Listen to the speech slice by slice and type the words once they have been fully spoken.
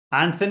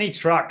Anthony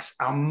Trucks,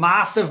 a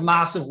massive,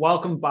 massive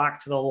welcome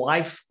back to the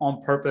Life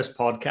on Purpose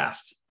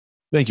podcast.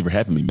 Thank you for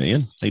having me,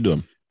 man. How you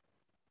doing?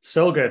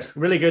 So good,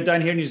 really good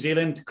down here in New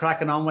Zealand,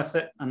 cracking on with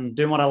it and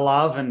doing what I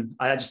love. And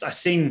I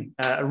seen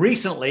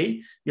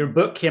recently your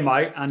book came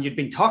out, and you'd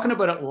been talking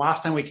about it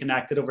last time we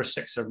connected over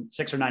six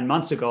or 9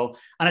 months ago,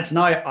 and it's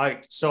now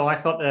out. So I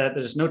thought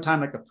there's no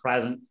time like the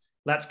present.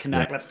 Let's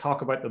connect. Yeah. Let's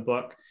talk about the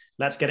book.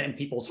 Let's get it in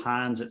people's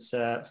hands. It's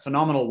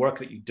phenomenal work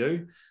that you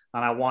do,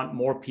 and I want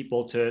more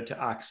people to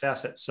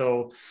access it.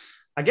 So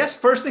I guess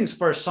first things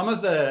first, some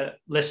of the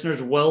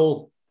listeners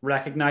will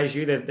recognize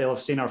you. They'll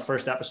have seen our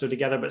first episode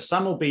together, but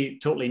some will be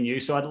totally new.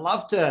 So I'd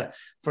love to,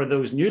 for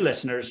those new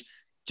listeners,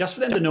 just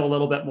for them to know a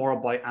little bit more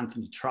about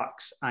Anthony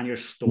Trucks and your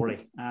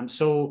story.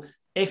 So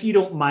if you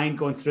don't mind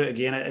going through it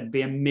again, it'd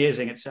be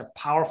amazing. It's a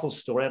powerful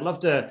story. I'd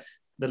love the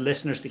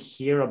listeners to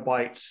hear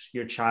about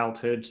your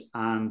childhood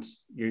and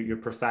your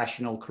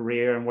professional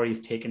career and where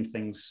you've taken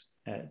things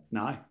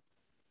now.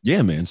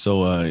 Yeah, man.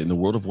 So in the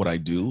world of what I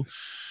do,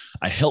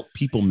 I help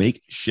people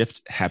make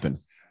shift happen.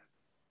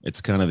 It's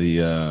kind of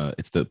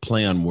it's the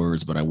play on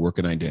words, but I work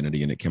in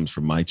identity, and it comes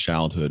from my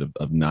childhood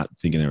of not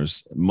thinking there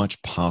was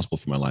much possible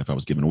for my life. I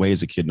was given away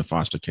as a kid into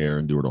foster care,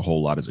 endured a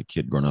whole lot as a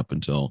kid growing up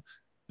until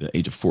the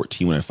age of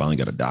 14 when I finally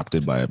got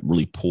adopted by a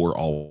really poor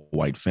all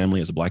white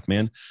family as a Black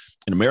man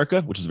in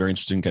America, which was a very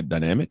interesting kind of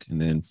dynamic.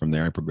 And then from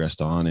there, I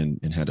progressed on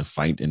and had to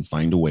fight and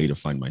find a way to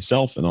find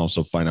myself and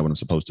also find out what I'm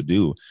supposed to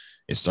do.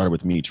 It started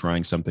with me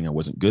trying something I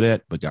wasn't good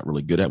at, but got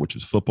really good at, which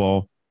was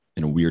football.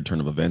 In a weird turn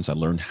of events, I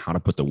learned how to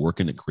put the work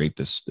in to create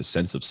this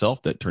sense of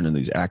self that turned into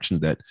these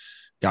actions that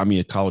got me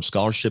a college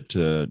scholarship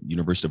to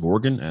University of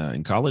Oregon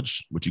in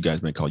college, which you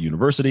guys may call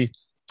university.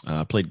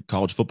 Played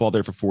college football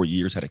there for 4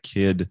 years, had a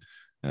kid,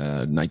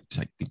 I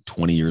think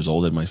 20 years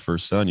old, had my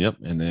first son. Yep.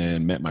 And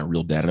then met my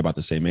real dad at about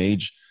the same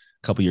age.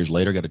 A couple of years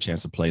later, got a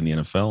chance to play in the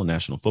NFL,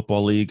 National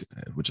Football League,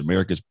 which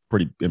America is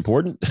pretty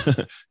important,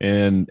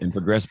 and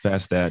progressed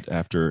past that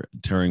after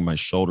tearing my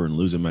shoulder and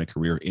losing my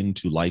career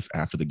into life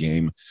after the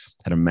game.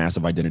 Had a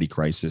massive identity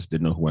crisis,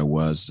 didn't know who I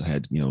was. I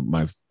had,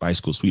 my high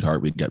school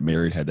sweetheart, we got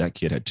married, had that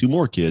kid, had two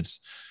more kids.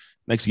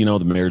 Next thing you know,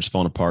 the marriage is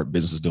falling apart,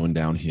 business is doing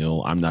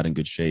downhill. I'm not in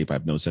good shape. I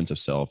have no sense of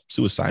self,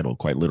 suicidal,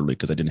 quite literally,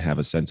 because I didn't have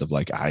a sense of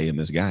like, I am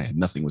this guy.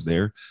 Nothing was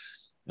there.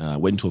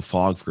 Went into a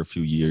fog for a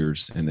few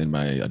years, and then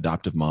my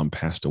adoptive mom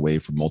passed away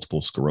from multiple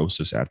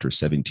sclerosis after a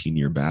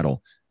 17-year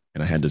battle.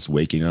 And I had this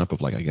waking up of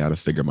like, I got to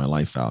figure my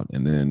life out.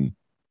 And then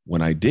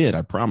when I did,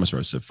 I promised her,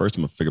 I said, first,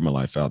 I'm going to figure my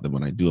life out. Then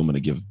when I do, I'm going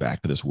to give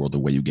back to this world the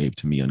way you gave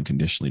to me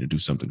unconditionally to do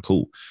something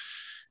cool.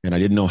 And I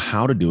didn't know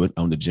how to do it.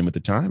 I owned a gym at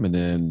the time. And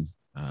then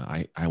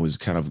I was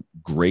kind of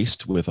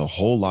graced with a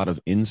whole lot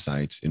of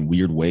insights in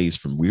weird ways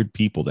from weird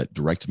people that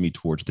directed me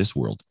towards this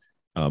world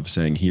of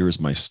saying, here is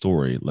my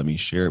story. Let me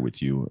share it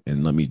with you.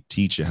 And let me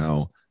teach you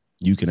how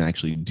you can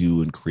actually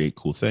do and create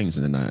cool things.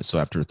 And then, so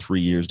after 3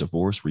 years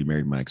divorce,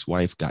 remarried my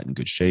ex-wife, got in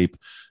good shape.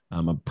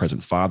 I'm a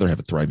present father, have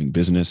a thriving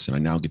business. And I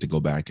now get to go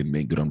back and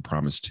make good on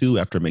promise 2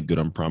 after I make good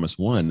on promise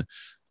 1.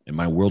 And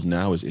my world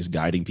now is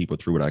guiding people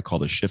through what I call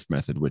the shift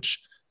method, which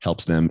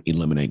helps them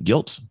eliminate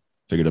guilt,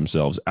 figure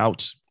themselves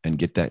out, and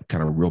get that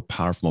kind of real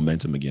powerful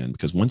momentum again.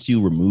 Because once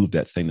you remove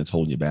that thing that's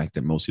holding you back,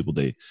 that most people,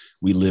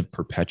 we live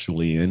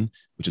perpetually in,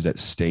 which is that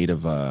state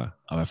of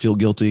I feel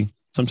guilty,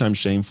 sometimes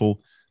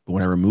shameful. But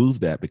when I remove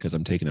that, because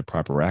I'm taking the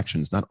proper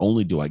actions, not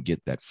only do I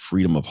get that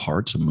freedom of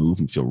heart to move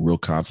and feel real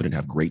confident,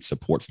 have great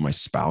support from my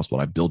spouse while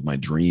I build my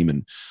dream,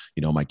 and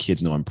my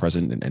kids know I'm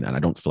present, and I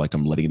don't feel like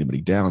I'm letting anybody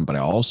down, but I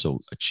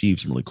also achieve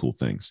some really cool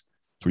things.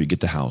 Where you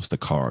get the house, the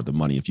car, the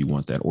money, if you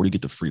want that, or you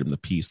get the freedom, the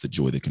peace, the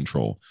joy, the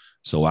control.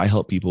 So I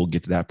help people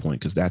get to that point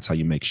because that's how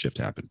you make shift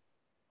happen.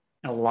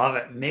 I love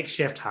it. Make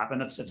shift happen.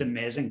 It's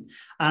amazing.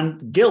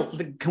 And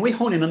guilt, can we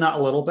hone in on that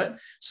a little bit?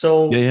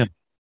 So Yeah.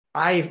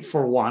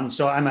 for one,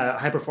 I'm a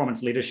high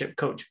performance leadership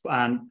coach.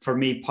 And for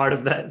me, part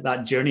of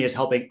that journey is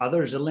helping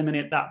others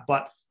eliminate that.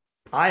 But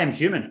I am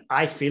human.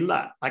 I feel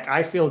that. Like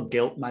I feel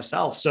guilt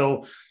myself.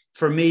 So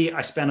for me,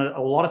 I spend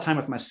a lot of time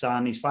with my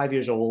son. He's 5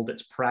 years old.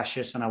 It's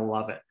precious and I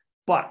love it.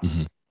 But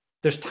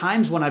there's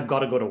times when I've got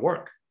to go to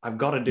work. I've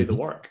got to do the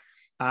work.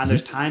 And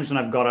there's times when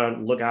I've got to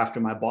look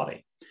after my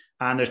body.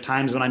 And there's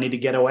times when I need to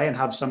get away and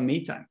have some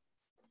me time.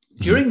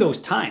 During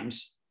those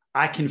times,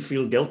 I can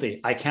feel guilty.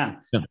 I can,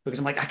 because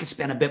I'm like, I could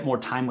spend a bit more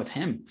time with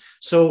him.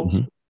 So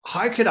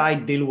how could I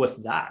deal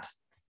with that?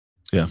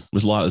 Yeah,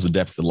 there's a lot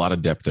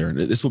of depth there. And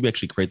this is what we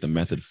actually create the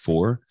method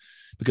for,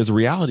 because the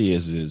reality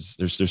is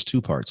there's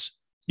two parts.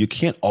 You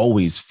can't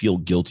always feel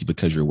guilty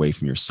because you're away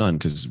from your son,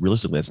 because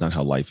realistically, that's not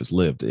how life is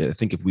lived. I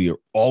think if we are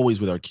always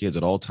with our kids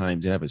at all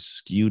times, they have a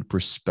skewed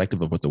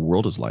perspective of what the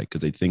world is like,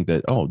 because they think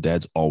that, oh,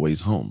 dad's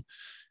always home.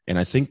 And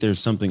I think there's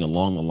something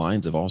along the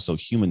lines of also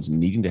humans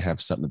needing to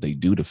have something that they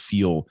do to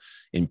feel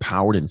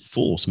empowered and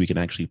full so we can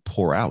actually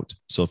pour out.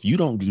 So if you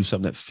don't do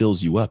something that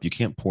fills you up, you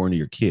can't pour into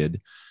your kid.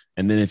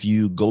 And then if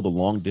you go the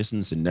long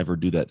distance and never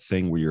do that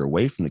thing where you're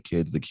away from the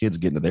kids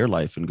get into their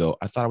life and go,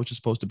 I thought I was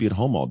just supposed to be at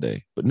home all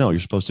day. But no,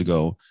 you're supposed to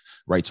go,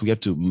 right? So we have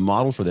to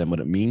model for them what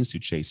it means to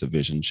chase a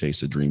vision,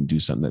 chase a dream, do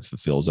something that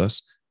fulfills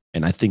us.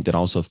 And I think that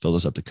also fills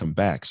us up to come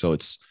back. So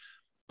it's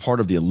part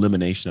of the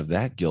elimination of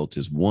that guilt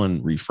is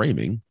one,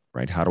 reframing,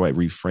 right? How do I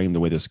reframe the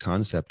way this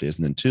concept is?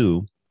 And then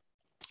two,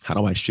 how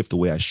do I shift the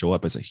way I show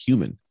up as a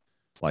human?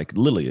 Like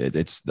literally,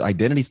 it's the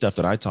identity stuff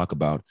that I talk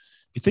about.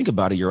 If you think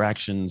about it, your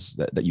actions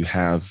that you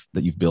have,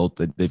 that you've built,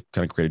 that they've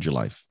kind of created your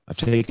life. I've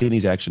taken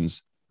these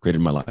actions,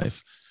 created my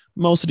life.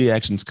 Most of the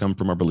actions come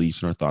from our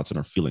beliefs and our thoughts and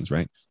our feelings,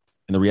 right?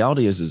 And the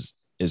reality is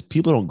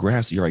people don't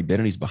grasp your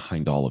identities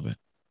behind all of it.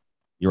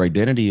 Your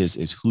identity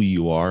is who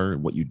you are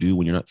and what you do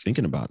when you're not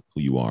thinking about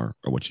who you are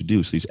or what you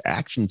do. So these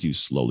actions you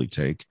slowly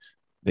take,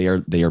 they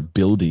are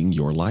building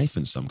your life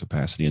in some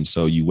capacity. And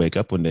so you wake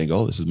up one day and go,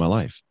 oh, this is my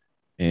life.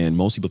 And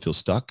most people feel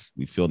stuck.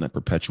 We feel in that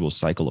perpetual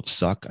cycle of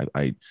suck.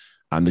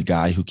 I'm the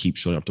guy who keeps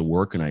showing up to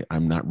work and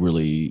I'm not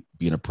really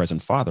being a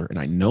present father. And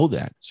I know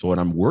that. So when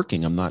I'm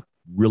working, I'm not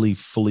really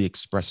fully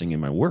expressing in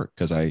my work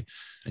because I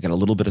got a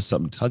little bit of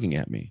something tugging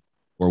at me.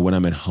 Or when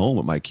I'm at home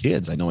with my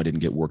kids, I know I didn't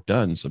get work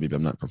done. So maybe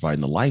I'm not providing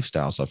the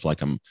lifestyle. So I feel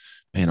like I'm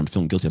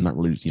feeling guilty. I'm not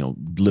really,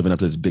 living up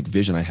to this big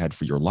vision I had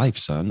for your life,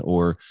 son.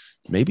 Or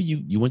maybe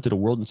you went to the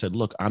world and said,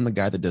 look, I'm the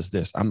guy that does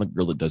this. I'm the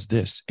girl that does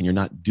this. And you're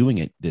not doing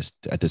it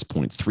at this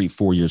point,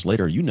 3-4 years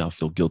later, you now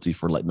feel guilty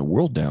for letting the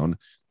world down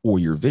or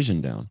your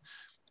vision down.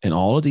 And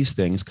all of these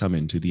things come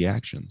into the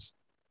actions.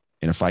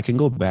 And if I can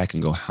go back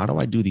and go, how do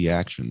I do the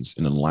actions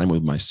in alignment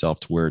with myself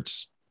to where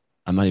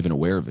I'm not even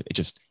aware of it. It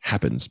just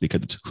happens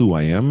because it's who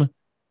I am.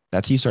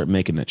 That's how you start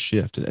making that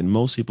shift. And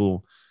most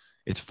people,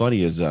 it's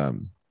funny is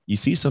you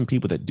see some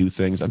people that do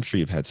things. I'm sure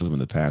you've had some in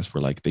the past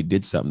where like they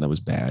did something that was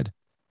bad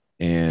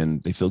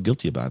and they feel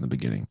guilty about it in the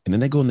beginning. And then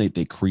they go and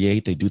they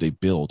create, they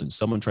build, and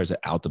someone tries to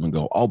out them and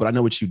go, oh, but I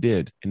know what you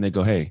did. And they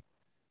go, hey,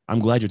 I'm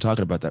glad you're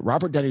talking about that.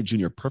 Robert Downey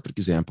Jr., perfect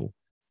example.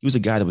 He was a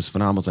guy that was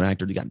phenomenal as an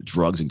actor. He got into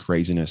drugs and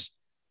craziness.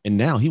 And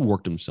now he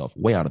worked himself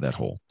way out of that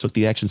hole, took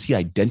the actions. He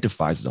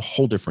identifies as a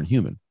whole different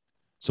human.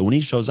 So when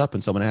he shows up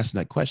and someone asks him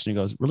that question, he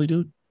goes, really,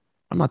 dude?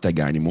 I'm not that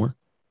guy anymore.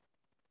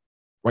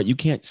 Right? You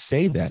can't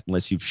say that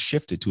unless you've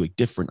shifted to a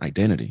different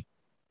identity.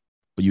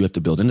 But you have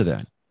to build into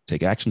that,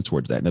 take action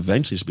towards that. And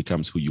eventually it just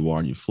becomes who you are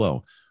and you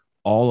flow.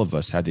 All of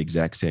us have the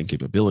exact same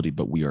capability,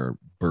 but we are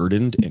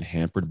burdened and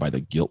hampered by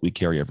the guilt we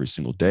carry every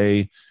single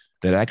day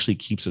that actually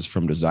keeps us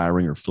from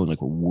desiring or feeling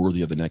like we're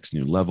worthy of the next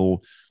new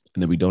level.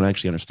 And then we don't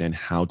actually understand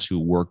how to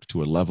work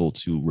to a level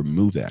to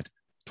remove that,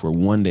 to where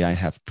one day I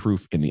have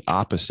proof in the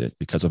opposite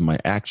because of my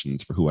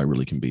actions for who I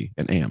really can be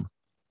and am.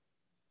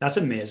 That's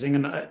amazing.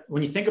 And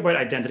when you think about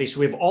identity, so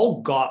we've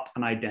all got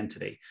an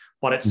identity,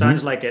 but it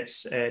sounds like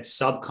it's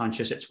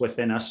subconscious, it's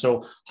within us.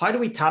 So how do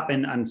we tap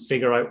in and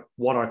figure out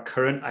what our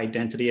current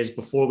identity is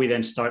before we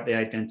then start the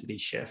identity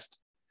shift?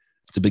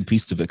 It's a big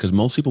piece of it because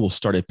most people will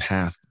start a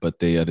path, but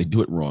they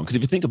do it wrong. Because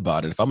if you think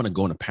about it, if I'm going to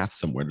go on a path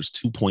somewhere, there's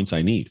 2 points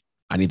I need.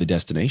 I need the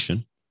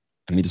destination.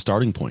 I need the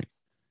starting point.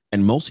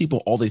 And most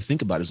people, all they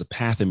think about is a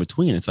path in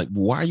between. It's like,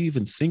 why are you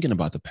even thinking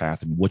about the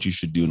path and what you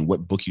should do and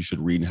what book you should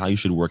read and how you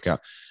should work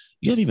out?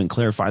 You haven't even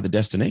clarified the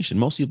destination.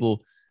 Most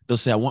people, they'll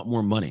say, I want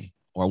more money,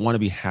 or I want to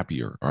be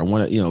happier, or I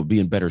want to, be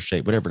in better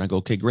shape, whatever. And I go,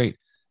 okay, great.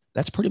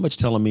 That's pretty much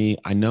telling me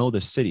I know the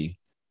city,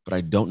 but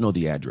I don't know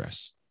the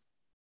address.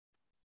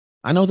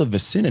 I know the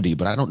vicinity,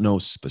 but I don't know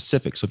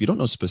specific. So if you don't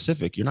know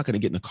specific, you're not going to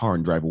get in the car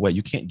and drive away.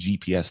 You can't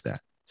GPS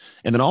that.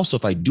 And then also,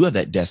 if I do have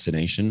that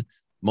destination,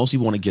 most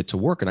people want to get to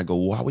work. And I go,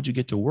 well, why would you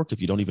get to work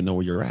if you don't even know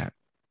where you're at?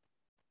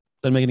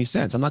 Doesn't make any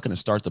sense. I'm not going to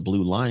start the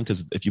blue line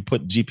because if you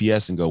put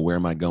GPS and go, where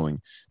am I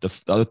going?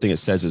 The other thing it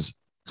says is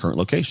current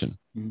location.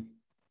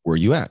 Where are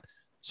you at?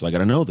 So I got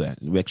to know that.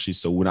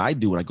 So when I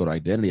go to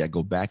identity, I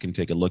go back and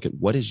take a look at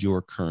what is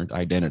your current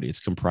identity.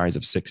 It's comprised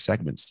of 6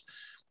 segments.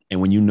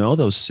 And when you know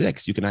those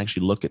 6, you can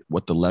actually look at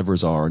what the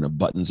levers are and the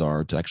buttons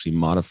are to actually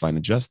modify and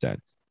adjust that.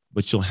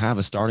 But you'll have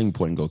a starting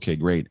point and go, okay,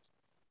 great.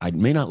 I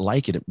may not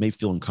like it. It may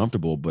feel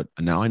uncomfortable, but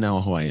now I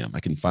know who I am. I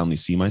can finally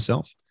see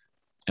myself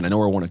and I know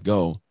where I want to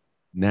go.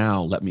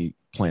 Now let me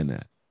plan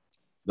that.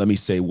 Let me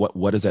say,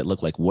 what does that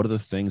look like? What are the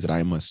things that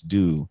I must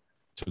do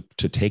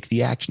to take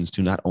the actions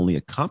to not only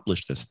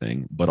accomplish this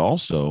thing, but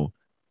also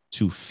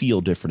to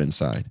feel different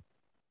inside?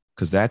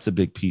 Because that's a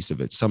big piece of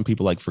it. Some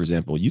people, like, for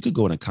example, you could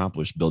go and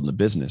accomplish building a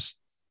business,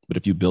 but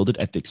if you build it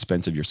at the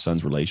expense of your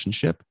son's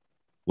relationship,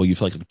 well, you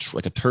feel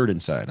like a turd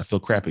inside. I feel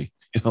crappy.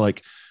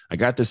 Like I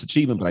got this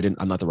achievement, but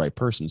I'm not the right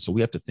person. So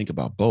we have to think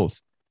about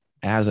both.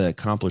 As I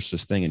accomplish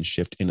this thing and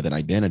shift into that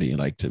identity,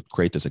 like to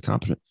create this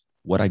accomplishment,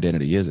 what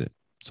identity is it?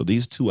 So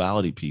these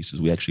duality pieces,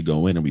 we actually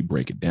go in and we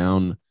break it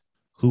down.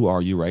 Who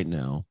are you right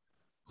now?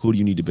 Who do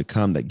you need to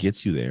become that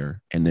gets you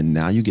there? And then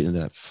now you get into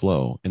that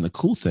flow. And the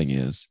cool thing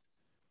is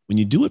when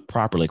you do it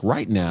properly, like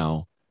right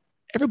now,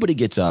 everybody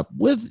gets up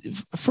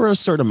for a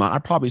certain amount.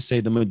 I'd probably say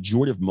the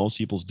majority of most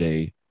people's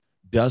day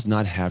does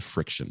not have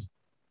friction.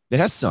 It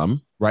has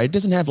some, right? It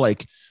doesn't have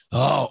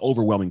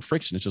overwhelming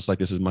friction. It's just like,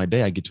 this is my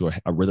day. I get to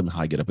a rhythm,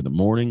 how I get up in the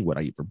morning, what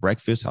I eat for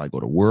breakfast, how I go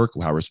to work,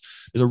 there's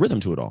a rhythm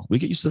to it all. We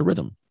get used to the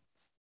rhythm.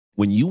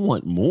 When you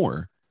want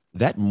more,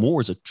 that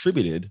more is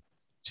attributed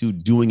to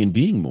doing and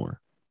being more.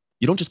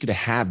 You don't just get to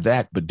have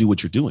that, but do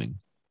what you're doing.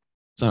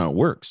 That's not how it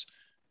works.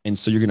 And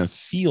so you're going to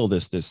feel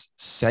this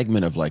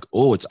segment of like,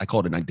 oh, I call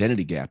it an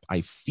identity gap.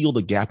 I feel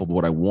the gap of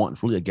what I want.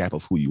 It's really a gap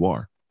of who you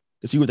are.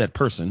 Because you were that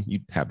person,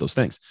 you have those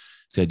things.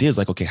 So the idea is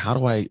like, okay, how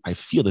do I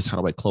feel this?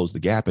 How do I close the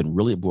gap? And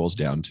really it boils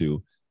down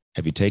to,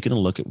 have you taken a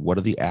look at what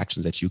are the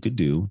actions that you could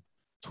do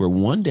to where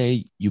one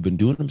day you've been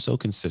doing them so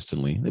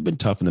consistently. They've been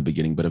tough in the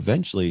beginning, but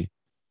eventually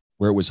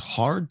where it was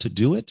hard to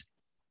do it,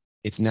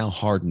 it's now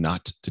hard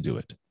not to do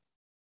it.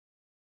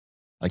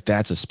 Like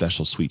that's a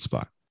special sweet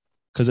spot.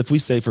 Because if we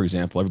say, for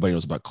example, everybody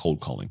knows about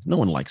cold calling. No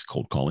one likes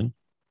cold calling.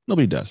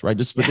 Nobody does, right?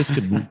 But this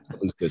could move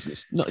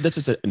business. No, that's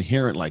just an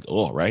inherent like,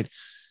 oh, right.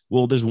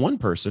 Well, there's one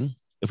person.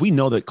 If we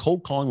know that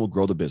cold calling will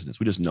grow the business,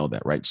 we just know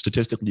that, right?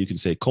 Statistically, you can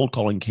say cold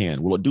calling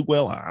can. Will it do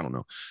well? I don't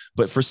know.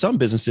 But for some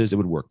businesses, it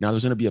would work. Now,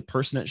 there's going to be a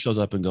person that shows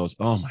up and goes,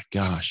 oh my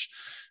gosh,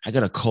 I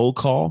got a cold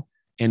call.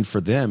 And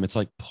for them, it's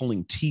like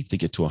pulling teeth to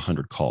get to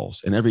 100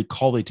 calls. And every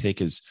call they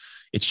take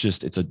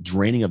it's a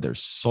draining of their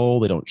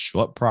soul. They don't show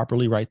up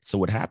properly, right? So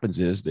what happens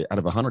is that out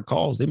of 100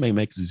 calls, they may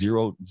make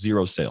zero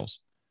sales.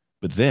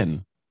 But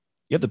then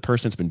you have the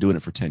person that's been doing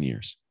it for 10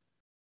 years.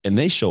 And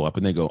they show up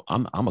and they go,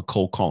 I'm a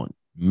cold calling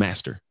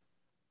master.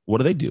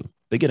 What do?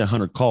 They get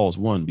 100 calls,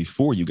 one,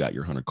 before you got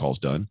your 100 calls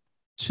done.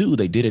 Two,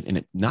 they did it. And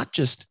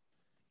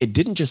it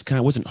didn't just kind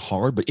of wasn't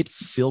hard, but it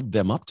filled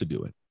them up to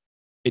do it.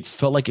 It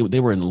felt like they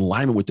were in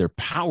alignment with their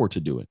power to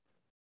do it.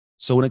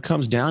 So when it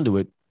comes down to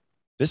it,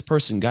 this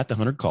person got the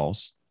 100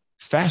 calls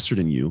faster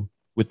than you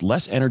with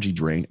less energy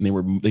drain.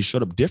 And they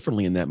showed up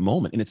differently in that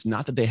moment. And it's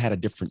not that they had a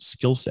different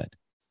skill set.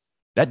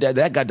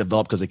 That got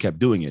developed because they kept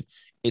doing it.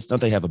 It's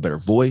not they have a better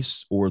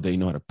voice or they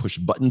know how to push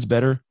buttons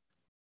better.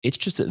 It's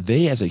just that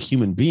they, as a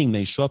human being,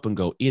 they show up and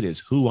go, it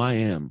is who I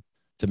am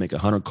to make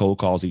 100 cold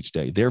calls each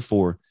day.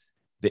 Therefore,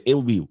 it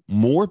will be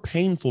more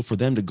painful for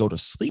them to go to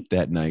sleep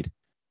that night,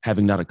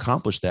 having not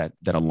accomplished that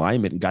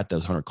alignment and got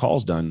those 100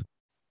 calls done,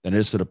 than it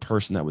is for the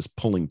person that was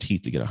pulling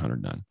teeth to get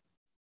 100 done.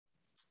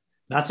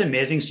 That's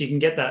amazing. So you can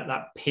get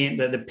that pain,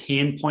 the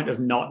pain point of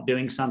not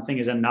doing something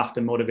is enough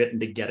to motivate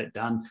them to get it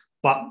done,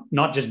 but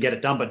not just get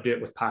it done, but do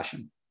it with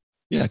passion.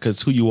 Yeah,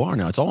 because who you are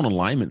now, it's all an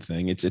alignment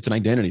thing. It's an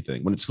identity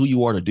thing. When it's who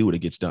you are to do it, it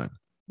gets done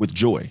with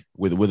joy,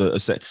 with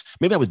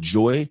maybe not with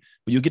joy,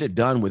 but you get it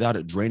done without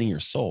it draining your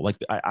soul. Like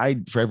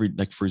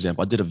for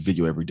example, I did a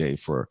video every day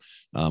for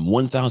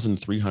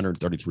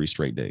 1,333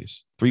 straight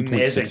days,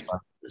 3.65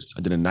 years.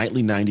 I did a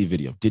nightly 90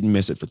 video, didn't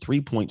miss it for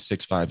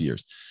 3.65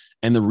 years.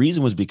 And the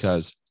reason was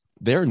because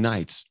there are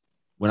nights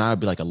when I would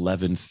be like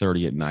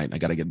 11:30 at night, I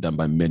got to get done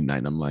by midnight.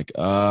 And I'm like,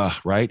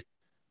 right.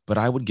 But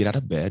I would get out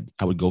of bed.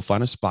 I would go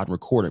find a spot and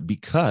record it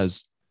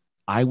because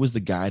I was the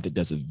guy that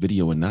does a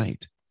video a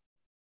night.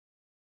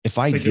 If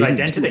I didn't, your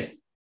identity.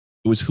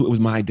 It was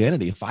my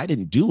identity. If I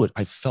didn't do it,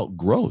 I felt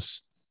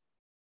gross.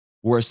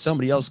 Whereas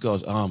somebody else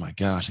goes, oh my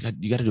gosh,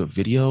 you got to do a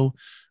video.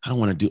 I don't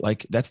want to do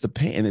like, that's the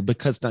pain. And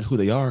because it's not who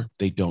they are,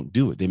 they don't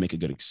do it. They make a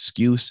good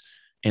excuse.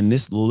 And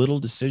this little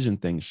decision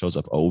thing shows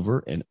up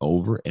over and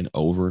over and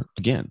over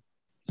again.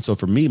 And so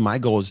for me, my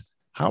goal is,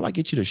 how do I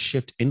get you to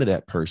shift into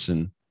that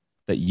person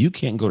that you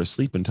can't go to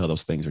sleep until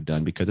those things are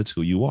done, because it's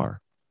who you are.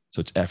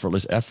 So it's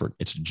effortless effort.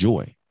 It's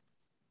joy.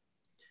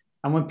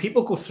 And when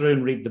people go through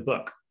and read the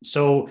book,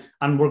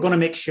 and we're going to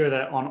make sure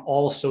that on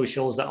all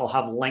socials that I'll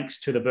have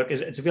links to the book.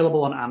 It's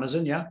available on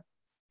Amazon, yeah?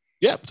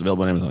 Yeah, it's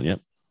available on Amazon, yeah.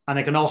 And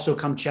they can also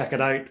come check it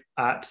out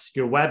at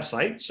your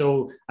website.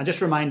 So, and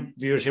just remind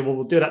viewers here,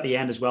 we'll do it at the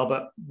end as well,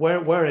 but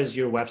where is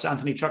your website?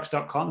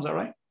 AnthonyTrucks.com, is that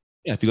right?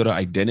 Yeah, if you go to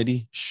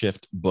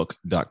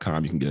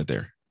identityshiftbook.com, you can get it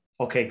there.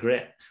 Okay,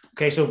 great.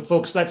 Okay, so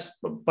folks,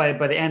 by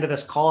the end of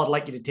this call, I'd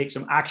like you to take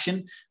some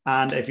action.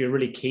 And if you're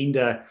really keen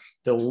to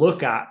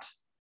look at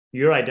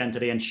your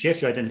identity and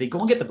shift your identity, go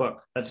and get the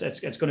book. It's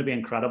going to be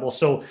incredible.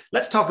 So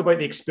let's talk about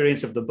the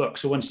experience of the book.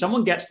 So when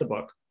someone gets the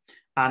book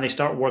and they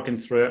start working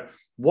through it,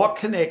 what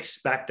can they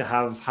expect to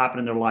have happen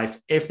in their life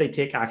if they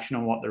take action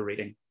on what they're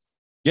reading?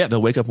 Yeah,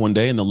 they'll wake up one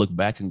day and they'll look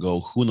back and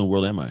go, who in the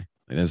world am I?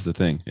 And that's the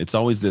thing. It's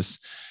always this,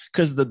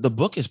 because the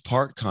book is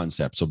part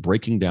concept. So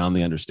breaking down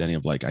the understanding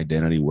of like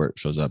identity, where it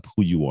shows up,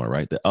 who you are,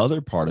 right? The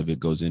other part of it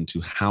goes into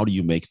how do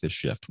you make the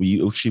shift? We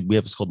have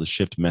what's called the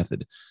shift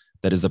method.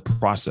 That is the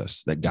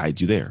process that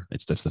guides you there.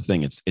 That's the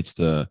thing. It's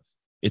the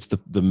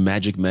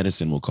magic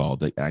medicine, we'll call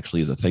it, that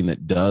actually is a thing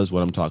that does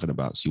what I'm talking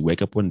about. So you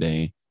wake up one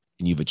day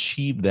and you've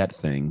achieved that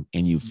thing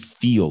and you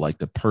feel like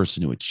the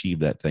person who achieved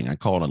that thing. I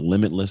call it a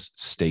limitless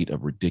state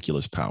of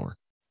ridiculous power.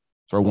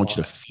 So I want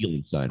you to feel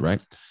inside,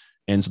 right?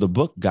 And so the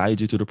book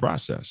guides you through the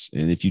process.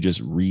 And if you just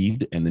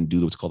read and then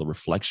do what's called the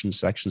reflection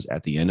sections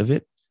at the end of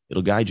it,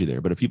 it'll guide you there.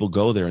 But if people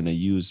go there and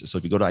they so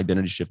if you go to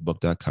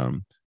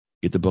identityshiftbook.com,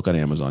 get the book on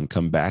Amazon,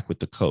 come back with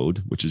the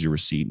code, which is your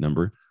receipt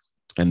number.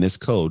 And this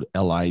code,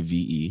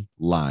 LIVE,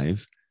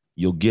 live,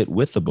 you'll get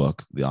with the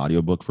book, the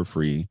audio book for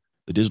free,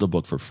 the digital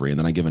book for free. And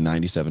then I give a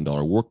 $97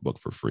 workbook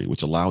for free,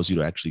 which allows you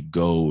to actually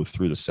go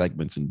through the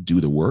segments and do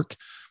the work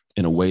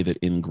in a way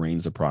that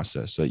ingrains the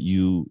process. So that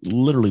you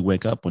literally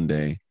wake up one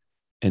day.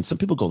 And some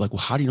people go like, well,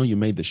 how do you know you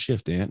made the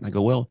shift, Dan? And I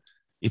go, well,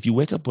 if you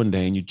wake up one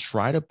day and you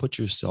try to put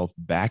yourself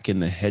back in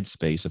the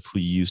headspace of who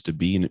you used to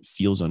be and it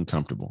feels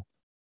uncomfortable,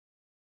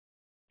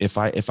 If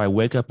I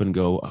wake up and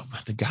go, oh,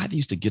 the guy that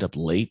used to get up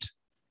late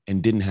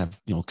and didn't have,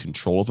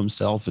 control of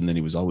himself, and then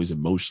he was always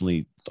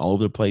emotionally all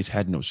over the place,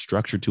 had no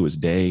structure to his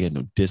day, had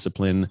no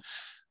discipline.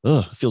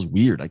 Ugh, it feels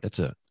weird. Like that's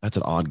an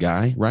odd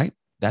guy, right?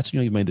 That's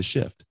when you've made the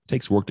shift. It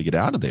takes work to get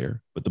out of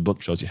there, but the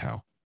book shows you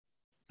how.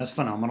 That's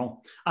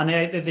phenomenal. And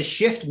the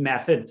shift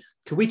method,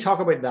 could we talk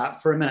about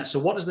that for a minute? So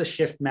what does the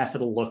shift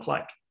method look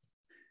like?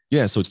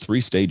 Yeah, so it's 3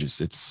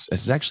 stages.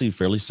 It's actually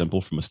fairly simple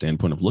from a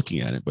standpoint of looking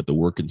at it, but the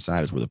work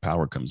inside is where the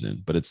power comes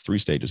in. But it's 3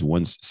 stages.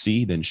 One's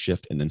see, then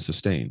shift, and then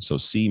sustain. So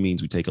see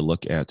means we take a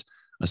look at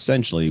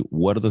essentially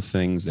what are the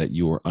things that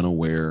you're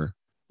unaware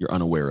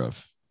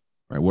of,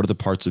 right? What are the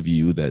parts of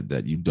you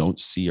that you don't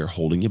see are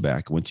holding you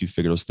back? Once you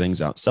figure those things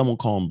out, some will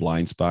call them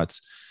blind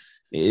spots.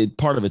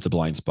 Part of it's a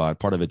blind spot.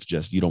 Part of it's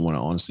just you don't want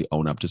to honestly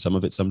own up to some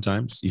of it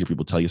sometimes. You hear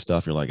people tell you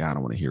stuff, you're like, I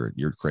don't want to hear it.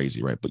 You're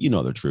crazy, right? But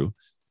they're true.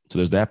 So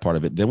there's that part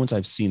of it. Then once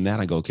I've seen that,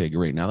 I go, okay,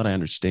 great. Now that I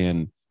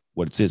understand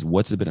what it is,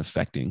 what's it been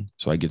affecting?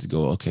 So I get to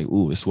go, okay,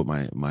 this is what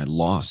my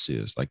loss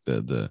is, like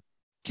the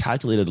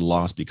calculated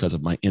loss because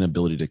of my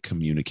inability to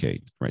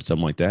communicate, right?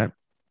 Something like that.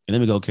 And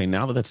then we go, okay,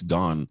 now that that's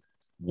gone,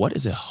 what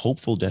is a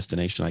hopeful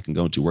destination I can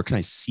go to? Where can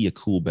I see a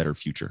cool, better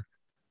future?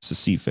 It's the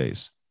see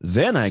phase.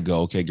 Then I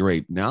go, okay,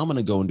 great. Now I'm going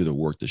to go and do the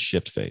work, the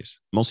shift phase.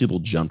 Most people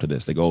jump to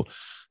this. They go,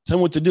 tell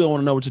me what to do. I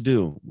want to know what to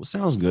do. Well,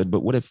 sounds good.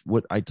 But what if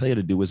what I tell you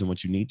to do isn't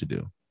what you need to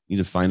do? You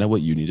need to find out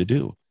what you need to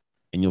do.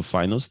 And you'll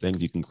find those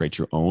things. You can create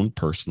your own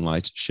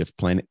personalized shift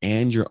plan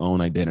and your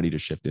own identity to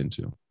shift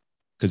into.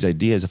 Because the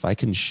idea is if I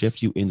can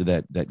shift you into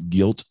that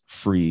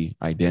guilt-free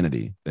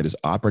identity that is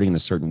operating in a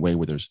certain way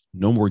where there's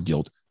no more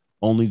guilt,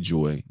 only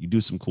joy, you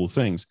do some cool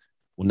things.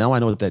 Well, now I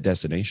know what that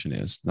destination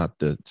is, not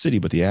the city,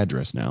 but the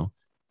address now.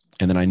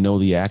 And then I know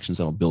the actions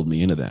that'll build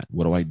me into that.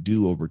 What do I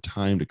do over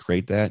time to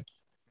create that?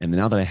 And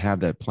now that I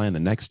have that plan, the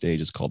next stage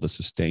is called the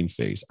sustain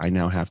phase. I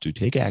now have to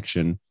take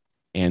action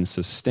and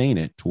sustain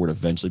it to where it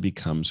eventually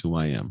becomes who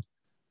I am.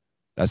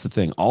 That's the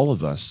thing. All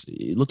of us,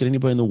 look at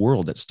anybody in the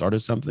world that started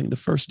something. The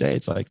first day,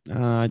 it's like,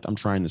 I'm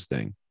trying this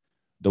thing.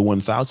 The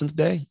 1000th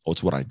day,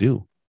 it's what I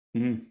do.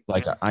 Mm-hmm.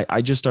 Like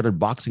I just started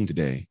boxing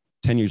today.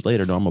 10 years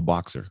later, no, I'm a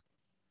boxer.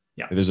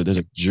 Yeah. There's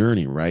a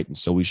journey, right? And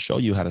so we show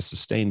you how to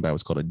sustain by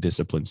what's called a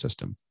discipline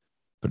system.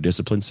 Put a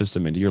discipline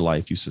system into your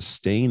life. You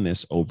sustain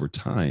this over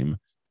time.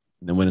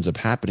 And then what ends up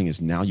happening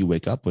is now you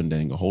wake up one day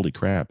and go, holy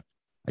crap.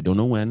 I don't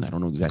know when, I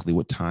don't know exactly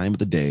what time of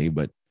the day,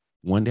 but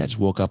one day I just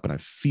woke up and I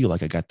feel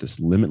like I got this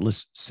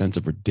limitless sense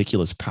of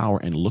ridiculous power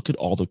and look at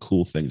all the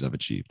cool things I've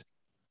achieved.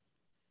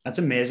 That's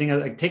amazing.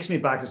 It takes me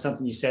back to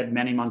something you said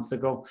many months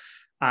ago.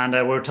 And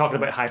we were talking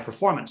about high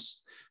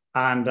performance.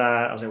 And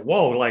I was like,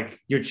 whoa, like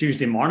your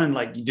Tuesday morning,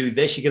 like you do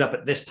this, you get up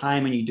at this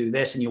time and you do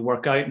this and you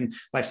work out. And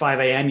by 5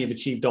 a.m., you've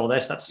achieved all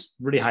this. That's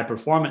really high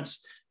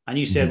performance. And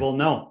you said, well,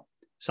 no,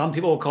 some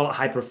people will call it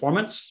high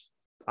performance.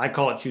 I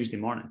call it Tuesday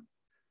morning.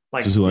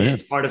 Like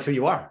it's part of who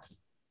you are.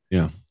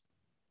 Yeah.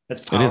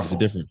 That's powerful. It is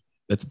different.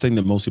 That's the thing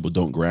that most people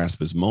don't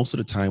grasp is most of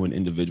the time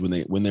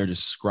when they're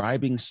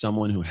describing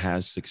someone who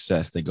has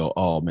success, they go,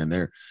 oh man,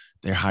 they're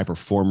high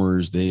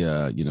performers. They,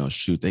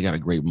 they got a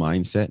great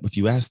mindset. But if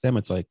you ask them,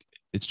 it's like,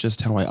 it's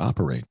just how I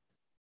operate.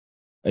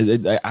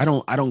 I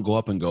don't go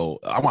up and go,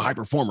 I'm a high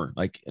performer.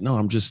 Like, no,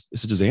 it's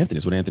just Anthony.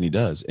 It's what Anthony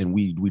does. And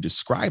we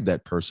describe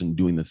that person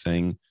doing the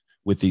thing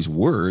with these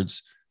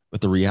words. But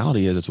the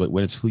reality is,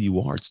 when it's who you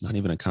are, it's not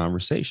even a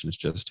conversation. It's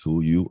just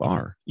who you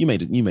are. You may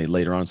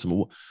later on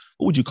what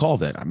would you call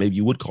that? Maybe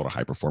you would call it a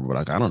high performer,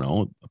 but I don't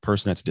know, a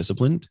person that's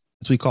disciplined.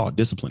 That's what we call it,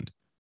 disciplined.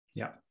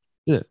 Yeah,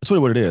 that's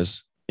what it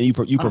is. And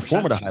you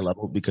perform at a high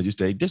level because you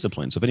stay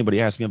disciplined. So if anybody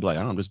asks me, I'm like,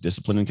 I'm just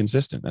disciplined and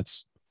consistent.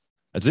 That's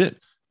it.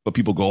 But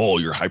people go, oh,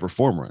 you're a high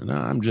performer. No,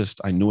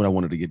 I knew what I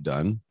wanted to get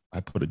done.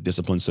 I put a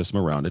discipline system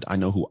around it. I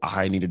know who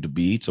I needed to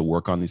be to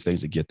work on these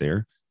things to get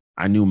there.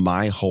 I knew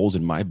my holes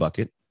in my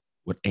bucket.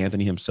 What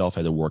Anthony himself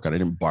had to work on. I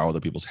didn't borrow other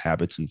people's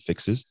habits and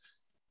fixes.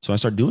 So I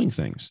started doing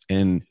things.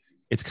 And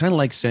it's kind of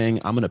like saying,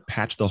 I'm going to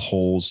patch the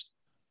holes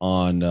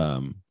on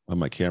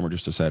my camera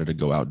just decided to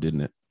go out,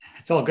 didn't it?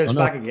 It's all good. It's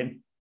back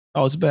again.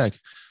 Oh, it's back.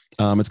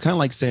 It's kind of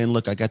like saying,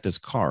 look, I got this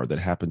car that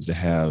happens to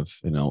have,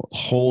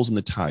 holes in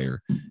the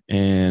tire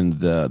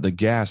and the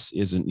gas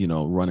isn't,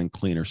 running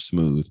clean or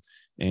smooth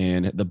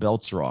and the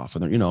belts are off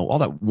and all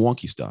that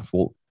wonky stuff.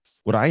 Well,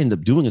 what I end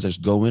up doing is I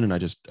just go in and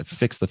I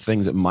fix the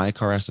things that my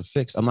car has to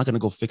fix. I'm not going to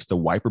go fix the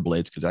wiper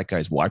blades because that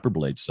guy's wiper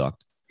blades suck.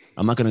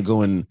 I'm not going to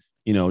go and,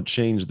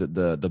 change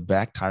the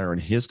back tire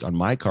on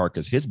my car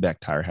because his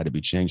back tire had to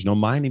be changed. No,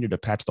 mine needed to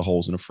patch the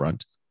holes in the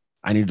front.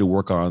 I need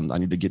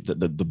to get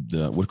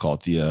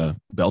the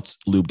belts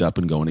lubed up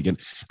and going again.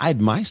 I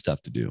had my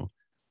stuff to do.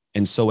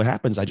 And so what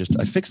happens, I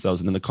fix those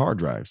and then the car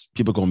drives.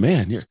 People go,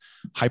 man, you're a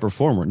high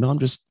performer. No,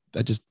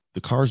 the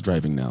car's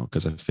driving now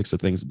because I fixed the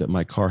things that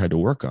my car had to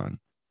work on.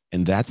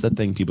 And that's the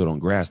thing people don't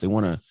grasp. I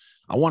want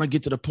to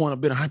get to the point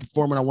of being a high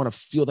performer. I want to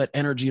feel that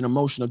energy and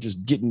emotion of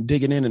just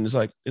digging in. And it's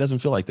like, it doesn't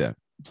feel like that.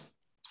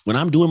 When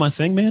I'm doing my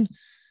thing, man,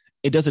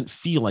 it doesn't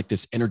feel like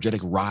this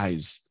energetic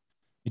rise.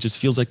 It just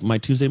feels like my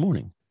Tuesday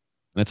morning.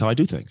 And that's how I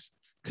do things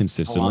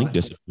consistently,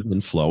 disciplined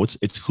and flow.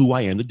 It's who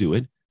I am to do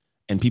it.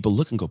 And people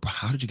look and go,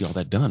 how did you get all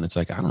that done? It's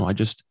like, I don't know.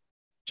 Just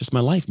my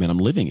life, man. I'm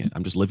living it.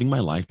 I'm just living my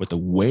life. But the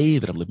way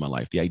that I'm living my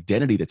life, the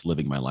identity that's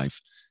living my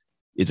life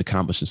is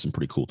accomplishing some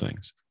pretty cool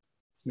things.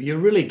 You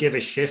really give a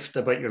shift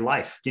about your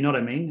life. Do you know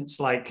what I mean? It's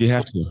like, you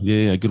have to.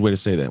 Yeah. Good way to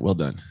say that. Well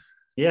done.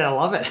 Yeah, I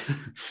love it.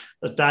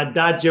 That's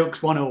dad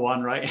jokes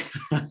 101, right?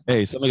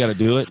 Hey, somebody got to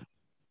do it.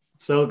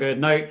 So good.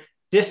 Now,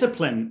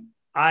 discipline.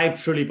 I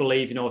truly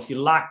believe, if you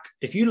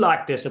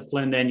lack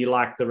discipline, then you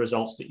lack the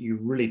results that you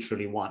really,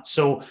 truly want.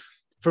 So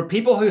for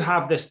people who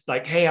have this,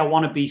 like, hey, I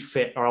want to be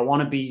fit, or I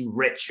want to be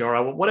rich,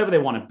 or whatever they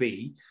want to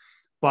be,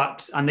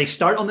 and they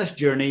start on this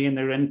journey and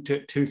they're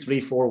into 2, 3,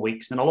 4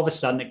 weeks, and then all of a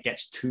sudden it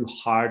gets too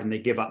hard and they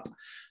give up.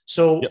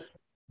 So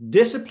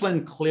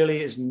discipline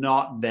clearly is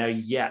not there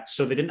yet.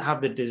 So they didn't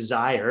have the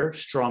desire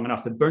strong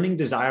enough. The burning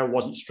desire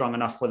wasn't strong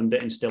enough for them to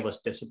instill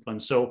this discipline.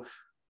 So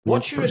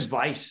what's your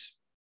advice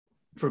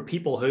for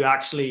people who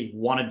actually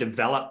want to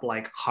develop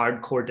like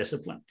hardcore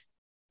discipline?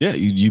 Yeah,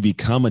 you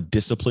become a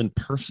disciplined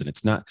person.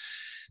 It's not,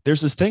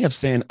 there's this thing of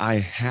saying I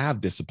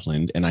have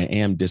disciplined and I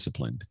am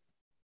disciplined.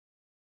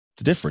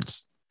 It's a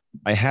difference.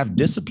 I have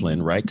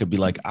discipline, right? Could be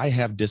like, I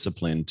have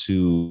discipline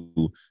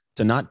to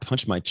not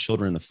punch my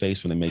children in the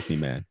face when they make me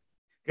mad.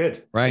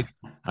 Good. Right?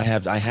 I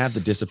have the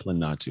discipline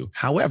not to.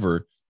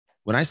 However,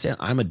 when I say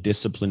I'm a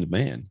disciplined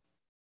man,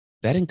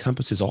 that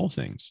encompasses all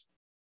things.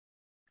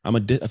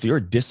 If you're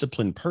a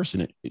disciplined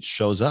person, it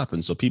shows up.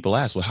 And so people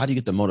ask, well, how do you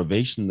get the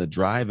motivation, the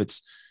drive?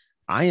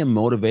 I am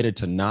motivated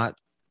to not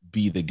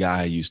be the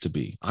guy I used to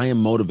be. I am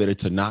motivated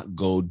to not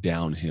go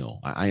downhill.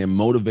 I am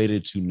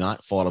motivated to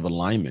not fall out of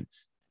alignment.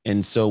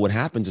 And so what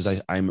happens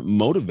is I'm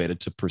motivated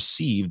to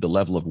perceive the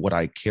level of what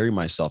I carry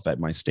myself at,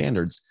 my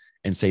standards,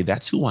 and say,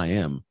 that's who I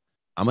am.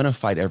 I'm going to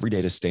fight every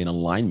day to stay in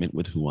alignment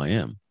with who I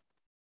am.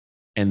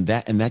 And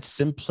that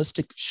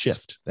simplistic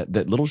shift,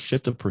 that little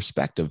shift of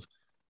perspective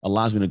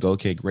allows me to go,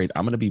 okay, great.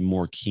 I'm going to be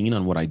more keen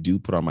on what I do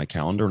put on my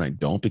calendar and I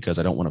don't, because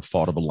I don't want to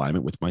fall out of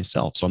alignment with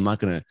myself. So I'm not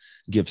going to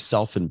give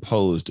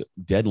self-imposed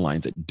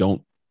deadlines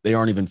they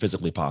aren't even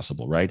physically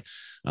possible, right?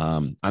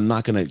 I'm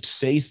not going to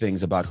say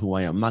things about who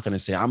I am. I'm not going to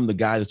say I'm the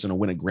guy that's going to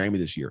win a Grammy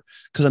this year,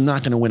 because I'm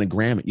not going to win a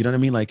Grammy. You know what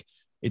I mean? Like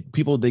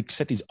people, they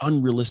set these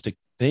unrealistic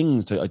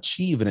things to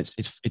achieve, and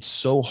it's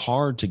so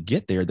hard to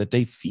get there that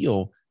they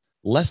feel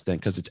less than,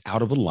 because it's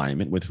out of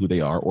alignment with who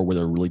they are or where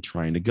they're really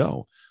trying to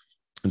go.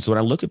 And so when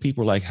I look at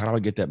people like, how do I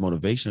get that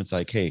motivation? It's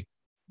like, hey,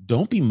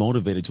 don't be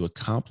motivated to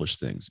accomplish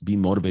things. Be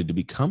motivated to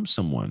become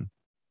someone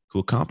who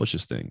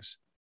accomplishes things.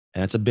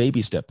 And it's a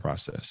baby step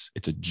process.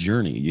 It's a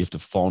journey. You have to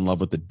fall in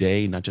love with the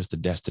day, not just the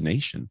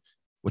destination.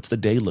 What's the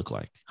day look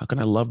like? How can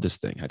I love this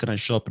thing? How can I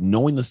show up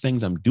knowing the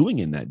things I'm doing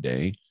in that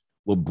day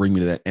will bring me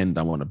to that end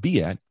I want to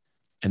be at,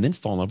 and then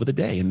fall in love with the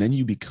day. And then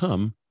you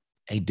become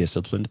a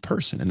disciplined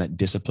person. And that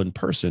disciplined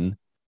person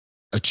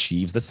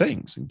achieves the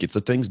things and gets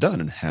the things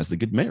done and has the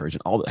good marriage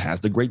and all that,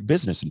 has the great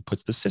business and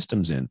puts the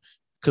systems in.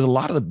 Because a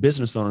lot of the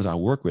business owners I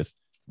work with,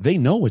 they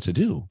know what to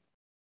do.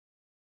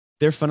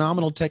 They're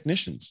phenomenal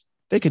technicians.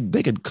 They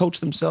could coach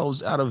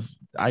themselves out of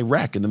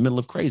Iraq in the middle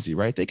of crazy,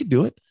 right? They could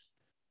do it.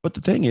 But the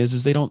thing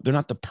is they're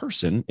not the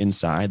person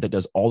inside that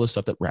does all the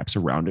stuff that wraps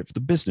around it for the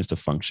business to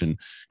function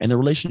and the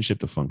relationship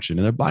to function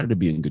and their body to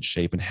be in good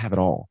shape and have it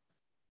all.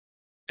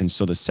 And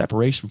so the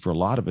separation for a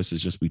lot of us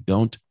is just we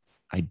don't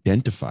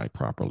identify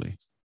properly.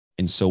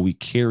 And so we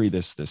carry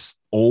this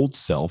old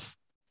self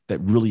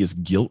that really is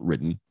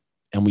guilt-ridden,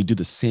 and we do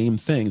the same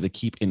things that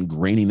keep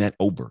ingraining that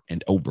over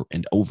and over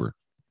and over.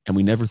 And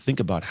we never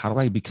think about, how do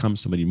I become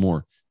somebody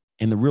more?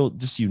 And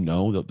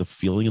the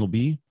feeling it'll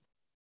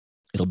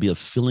be a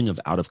feeling of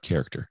out of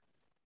character.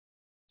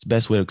 It's the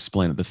best way to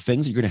explain it. The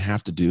things that you're going to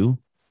have to do,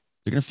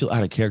 they're going to feel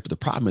out of character. The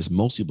problem is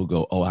most people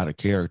go, oh, out of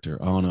character.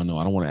 Oh, no,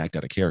 I don't want to act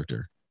out of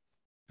character.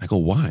 I go,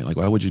 why? Like,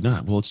 why would you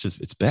not? Well,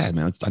 it's bad,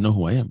 man. I know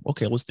who I am.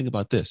 Okay, let's think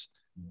about this.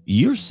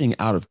 You're seeing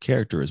out of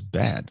character as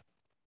bad.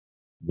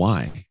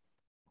 Why?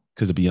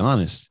 Because to be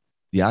honest,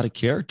 the out of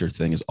character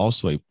thing is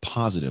also a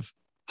positive,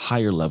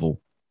 higher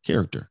level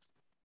character.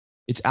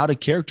 It's out of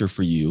character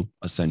for you,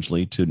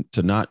 essentially, to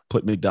not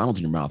put McDonald's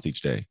in your mouth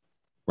each day,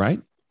 right?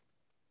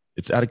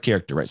 It's out of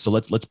character, right? So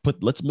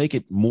let's make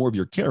it more of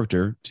your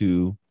character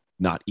to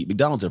not eat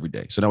McDonald's every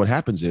day. So now what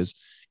happens is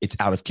it's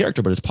out of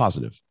character, but it's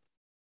positive.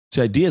 So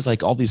the idea is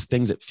like all these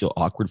things that feel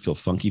awkward, feel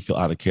funky, feel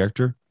out of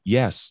character.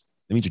 Yes,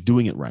 that means you're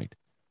doing it right.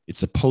 It's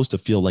supposed to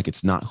feel like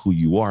it's not who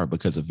you are,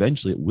 because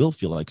eventually it will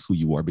feel like who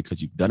you are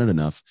because you've done it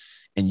enough,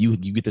 and you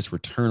get this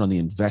return on the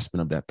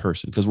investment of that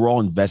person, because we're all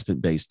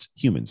investment-based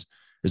humans.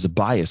 There's a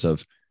bias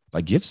of, if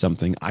I give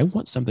something, I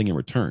want something in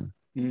return.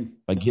 If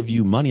I give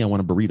you money, I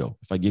want a burrito.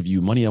 If I give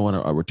you money, I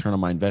want a return on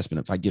my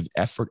investment. If I give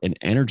effort and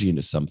energy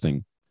into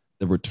something,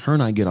 the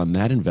return I get on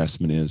that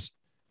investment is,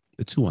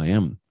 it's who I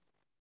am.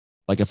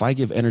 Like if I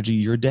give energy,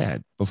 you're a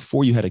dad.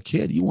 Before you had a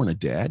kid, you weren't a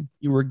dad.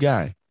 You were a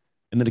guy.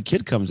 And then a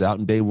kid comes out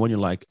and day one, you're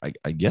like,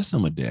 I guess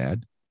I'm a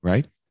dad,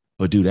 right?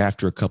 But dude,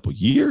 after a couple of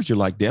years, you're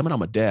like, damn it,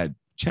 I'm a dad.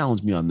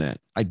 Challenge me on that.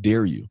 I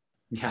dare you.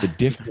 Yeah. It's a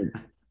different.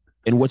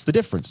 And what's the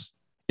difference?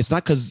 It's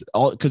not because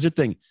your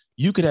thing,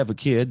 You could have a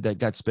kid that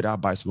got spit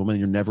out by some woman and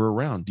you're never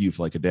around. Do you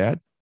feel like a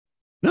dad?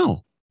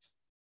 No.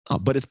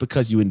 But it's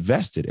because you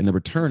invested, and the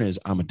return is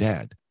I'm a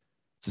dad.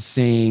 It's the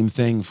same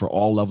thing for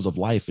all levels of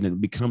life, and it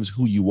becomes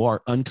who you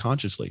are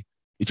unconsciously.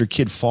 If your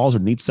kid falls or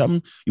needs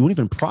something, you won't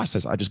even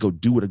process. I just go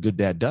do what a good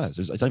dad does.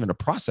 It's not even a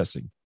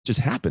processing. It just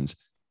happens.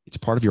 It's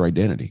part of your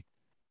identity.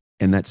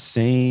 And that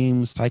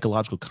same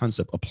psychological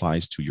concept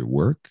applies to your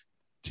work,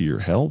 to your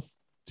health,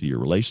 to your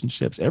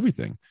relationships,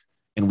 everything.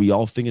 And we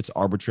all think it's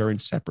arbitrary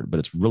and separate, but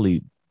it's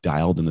really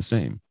dialed in the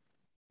same.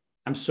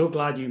 I'm so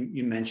glad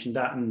you mentioned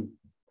that. And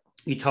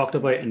you talked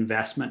about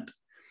investment.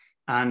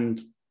 And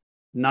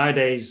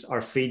nowadays,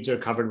 our feeds are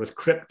covered with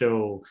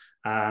crypto,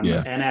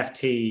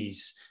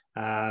 NFTs,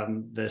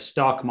 the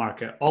stock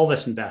market, all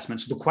this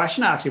investment. So the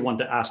question I actually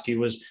wanted to ask you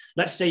was,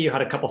 let's say you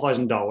had a couple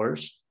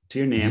 $1,000s to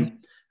your name,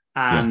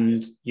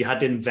 and you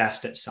had to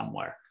invest it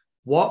somewhere.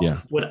 What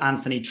would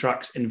Anthony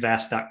Trucks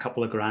invest that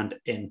couple of grand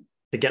in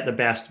to get the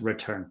best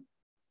return?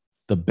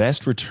 The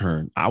best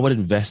return, I would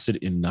invest it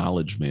in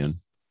knowledge, man.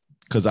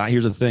 Because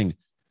here's the thing.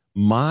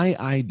 My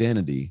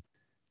identity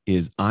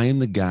is I am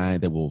the guy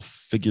that will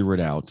figure it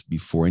out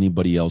before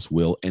anybody else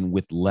will, and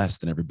with less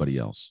than everybody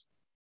else.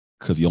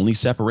 Because the only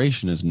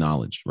separation is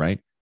knowledge, right?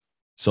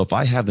 So if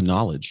I have the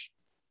knowledge,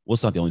 well,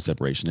 it's not the only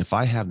separation. If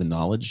I have the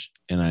knowledge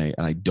and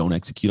I don't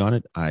execute on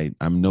it,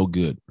 I'm no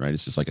good, right?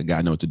 It's just like a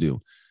guy know what to do.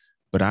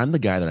 But I'm the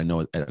guy that I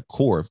know at a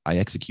core, I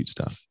execute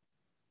stuff.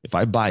 If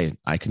I buy it,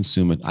 I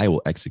consume it, I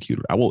will execute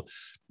it.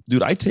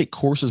 I take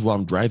courses while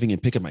I'm driving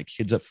and picking my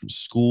kids up from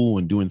school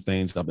and doing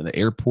things up in the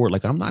airport.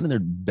 Like I'm not in there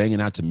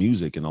banging out to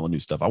music and all the new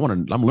stuff.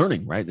 I'm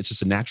learning, right? It's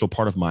just a natural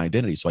part of my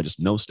identity. So I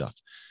just know stuff.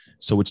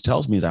 So which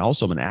tells me is I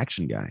also am an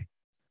action guy.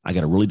 I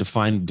got a really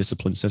defined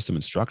discipline system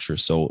and structure.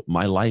 So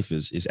my life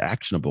is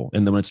actionable.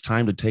 And then when it's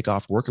time to take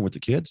off working with the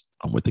kids,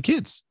 I'm with the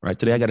kids, right?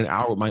 Today I got an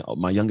hour with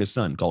my youngest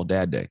son called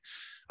Dad Day.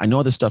 I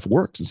know this stuff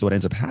works. And so what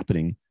ends up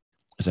happening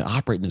is I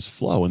operate in this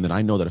flow. And then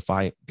I know that if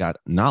I got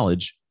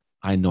knowledge,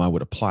 I know I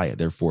would apply it.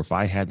 Therefore, if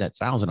I had that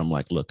 1,000, I'm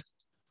like, look,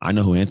 I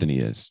know who Anthony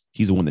is.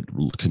 He's the one that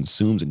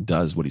consumes and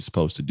does what he's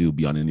supposed to do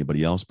beyond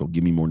anybody else, but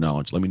give me more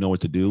knowledge. Let me know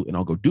what to do and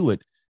I'll go do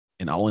it.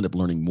 And I'll end up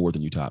learning more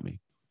than you taught me.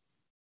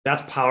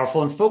 That's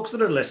powerful. And folks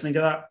that are listening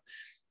to that,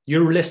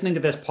 you're listening to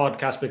this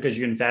podcast because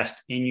you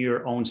invest in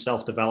your own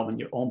self-development,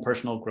 your own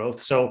personal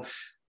growth. So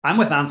I'm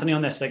with Anthony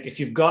on this. Like if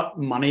you've got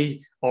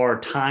money or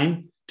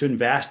time to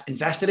invest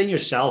it in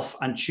yourself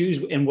and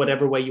choose in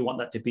whatever way you want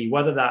that to be,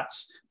 whether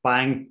that's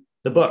buying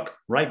the book,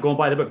 right? Go and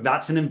buy the book.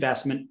 That's an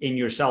investment in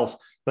yourself,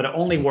 but it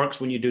only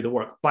works when you do the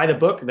work. Buy the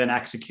book, then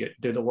execute,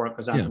 do the work,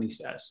 as Anthony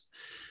says.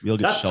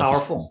 That's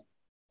powerful.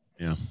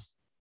 Yeah.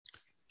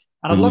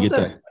 And I'd love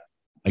to...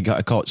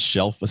 I call it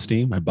shelf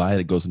esteem. I buy it,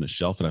 it goes on the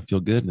shelf and I feel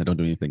good and I don't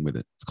do anything with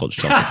it. It's called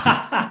shelf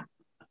esteem.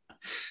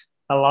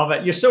 I love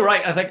it. You're so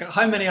right. I think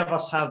how many of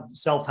us have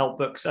self-help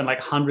books and like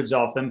hundreds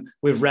of them?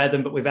 We've read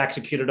them, but we've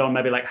executed on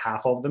maybe like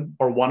half of them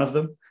or one of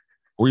them.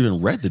 Or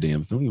even read the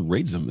damn thing. Even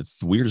reads them. It's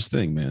the weirdest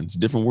thing, man. It's a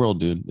different world,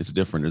 dude. It's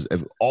different.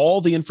 There's all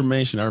the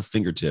information at our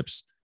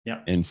fingertips. Yeah.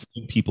 And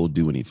few people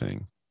do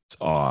anything. It's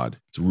odd.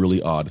 It's a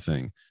really odd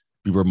thing.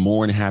 We were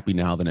more unhappy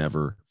now than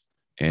ever.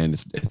 And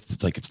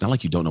it's like, it's not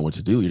like you don't know what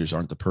to do. You just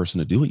aren't the person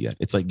to do it yet.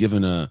 It's like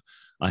giving a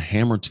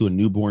hammer to a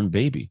newborn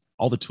baby.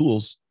 All the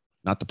tools,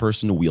 not the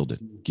person to wield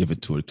it. Give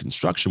it to a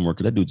construction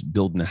worker. That dude's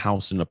building a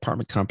house in an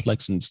apartment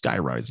complex in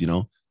skyrise, you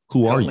know?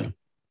 Who are you?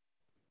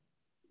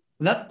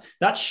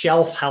 That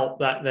shelf help,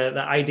 that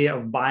the idea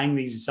of buying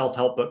these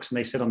self-help books and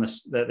they sit on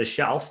the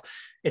shelf,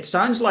 it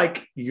sounds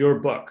like your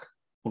book.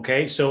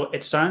 Okay. So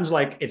it sounds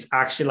like it's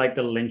actually like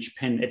the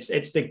linchpin.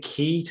 It's the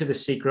key to the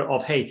secret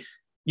of, hey,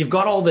 you've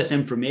got all this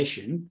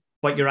information,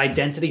 but your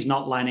identity is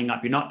not lining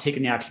up. You're not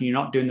taking the action. You're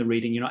not doing the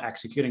reading. You're not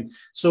executing.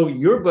 So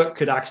your book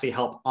could actually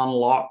help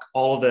unlock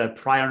all of the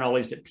prior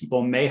knowledge that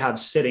people may have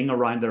sitting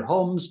around their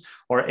homes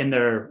or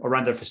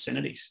around their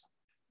vicinities.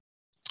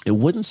 It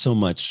wouldn't so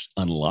much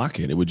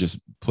unlock it. It would just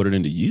put it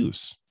into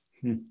use.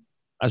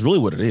 That's really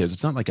what it is.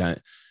 It's not like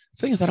the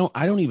thing is, I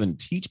don't even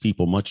teach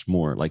people much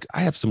more. Like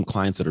I have some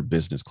clients that are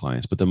business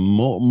clients, but the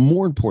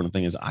more important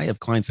thing is I have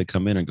clients that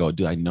come in and go,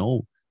 dude, I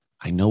know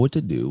what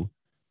to do,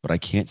 but I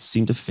can't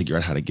seem to figure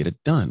out how to get it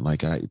done.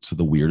 Like it's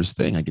the weirdest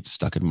thing. I get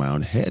stuck in my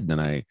own head and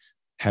I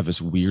have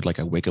this weird, like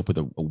I wake up with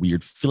a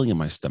weird feeling in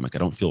my stomach. I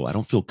don't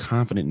feel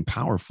confident and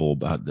powerful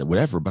about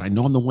whatever, but I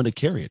know I'm the one to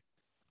carry it.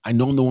 I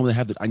know I'm the one that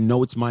have that. I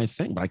know it's my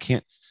thing, but I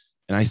can't.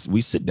 And we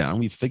sit down,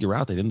 we figure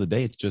out that at the end of the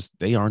day, it's just,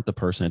 they aren't the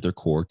person at their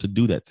core to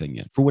do that thing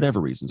yet for whatever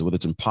reasons, whether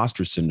it's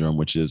imposter syndrome,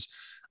 which is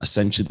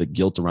essentially the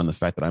guilt around the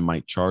fact that I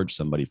might charge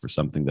somebody for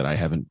something that I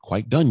haven't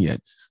quite done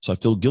yet. So I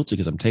feel guilty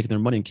because I'm taking their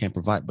money and can't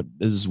provide, but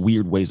there's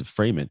weird ways to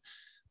frame it.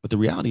 But the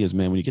reality is,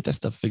 man, when you get that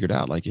stuff figured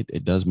out, like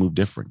it does move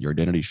different. Your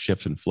identity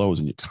shifts and flows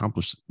and you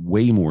accomplish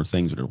way more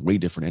things that are way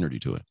different energy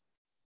to it.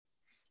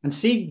 And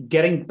see,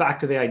 getting back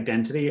to the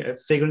identity,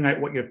 figuring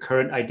out what your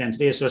current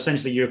identity is. So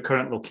essentially your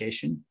current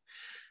location.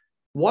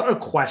 What are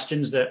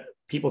questions that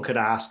people could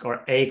ask,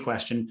 or a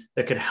question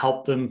that could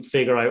help them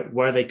figure out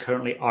where they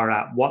currently are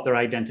at, what their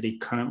identity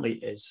currently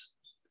is?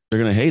 They're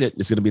going to hate it.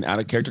 It's going to be an out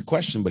of character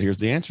question, but here's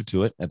the answer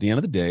to it. At the end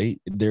of the day,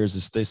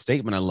 there's this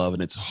statement I love,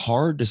 and it's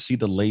hard to see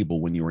the label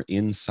when you are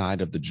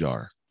inside of the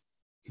jar.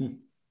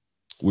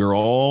 We're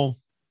all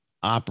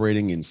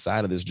operating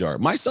inside of this jar,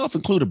 myself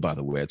included, by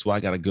the way. That's why I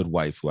got a good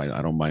wife who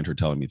I don't mind her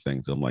telling me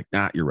things. I'm like,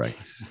 nah, you're right.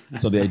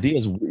 So the idea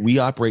is we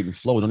operate in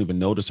flow. We don't even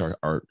notice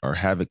our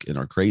havoc and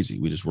our crazy.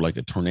 We're like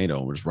a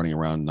tornado. We're just running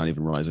around, not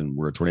even realizing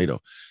we're a tornado.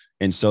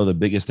 And so the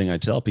biggest thing I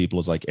tell people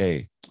is like,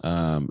 hey,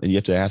 and you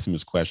have to ask them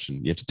this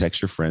question. You have to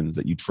text your friends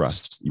that you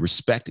trust, you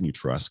respect and you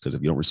trust, because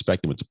if you don't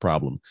respect them, it's a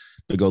problem.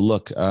 But go,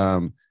 look,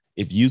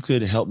 if you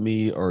could help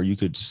me, or you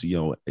could,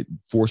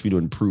 force me to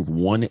improve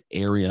one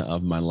area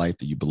of my life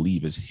that you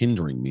believe is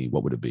hindering me,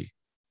 what would it be?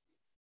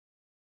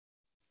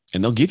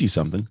 And they'll give you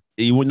something.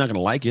 You're not going to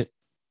like it.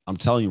 I'm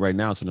telling you right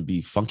now, it's going to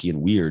be funky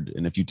and weird.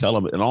 And if you tell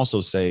them, and also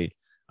say,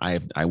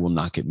 I will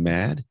not get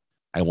mad.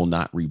 I will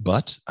not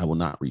rebut. I will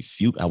not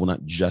refute. I will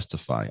not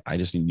justify. I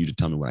just need you to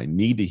tell me what I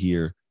need to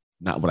hear,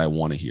 not what I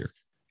want to hear.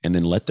 And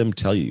then let them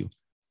tell you.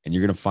 And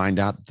you're going to find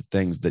out the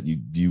things that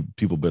you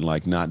people have been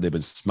like, they've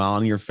been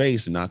smiling in your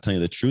face and not telling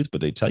you the truth,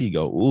 but they tell you,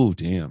 go, oh,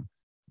 damn.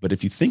 But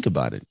if you think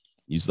about it,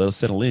 they'll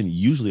settle in.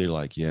 Usually they're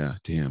like, yeah,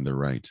 damn, they're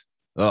right.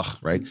 Ugh,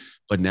 right.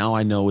 But now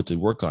I know what to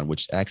work on,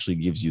 which actually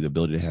gives you the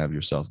ability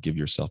to give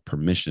yourself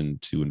permission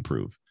to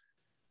improve.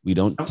 We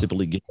don't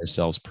typically give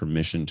ourselves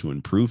permission to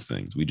improve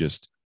things.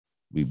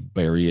 We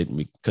bury it.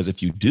 Because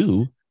if you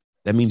do,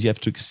 that means you have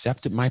to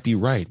accept it might be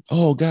right.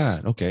 Oh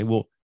God. Okay.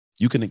 Well,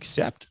 you can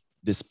accept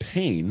this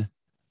pain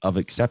of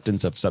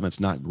acceptance of something that's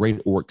not great,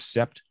 or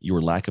accept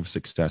your lack of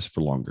success for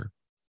longer.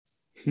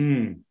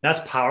 That's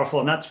powerful.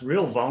 And that's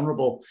real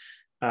vulnerable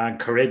and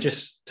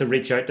courageous to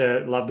reach out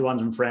to loved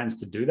ones and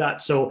friends to do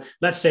that. So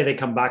let's say they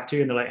come back to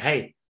you and they're like,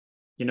 hey,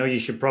 you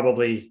should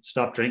probably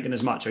stop drinking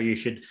as much, or you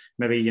should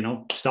maybe,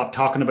 stop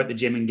talking about the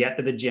gym and get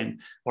to the gym,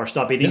 or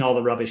stop eating all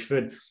the rubbish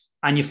food.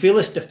 And you feel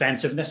this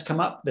defensive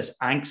come up, this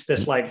angst,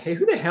 this like, hey,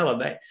 who the hell are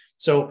they?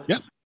 So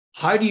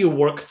how do you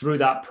work through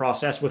that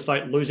process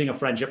without losing a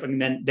friendship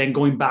and then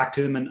going back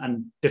to them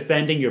and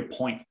defending your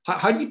point?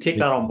 How do you take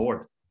that on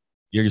board?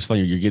 You're just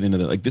funny. You're getting into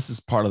that. Like, this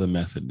is part of the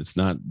method. It's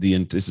not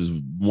this is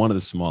one of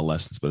the small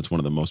lessons, but it's one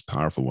of the most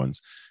powerful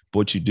ones. But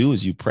what you do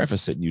is you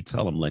preface it and you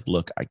tell them, like,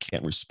 look, I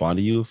can't respond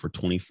to you for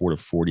 24 to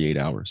 48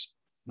 hours.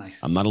 Nice.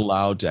 I'm not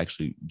allowed to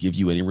actually give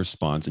you any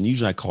response. And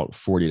usually I call it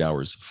 48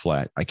 hours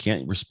flat. I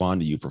can't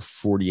respond to you for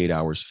 48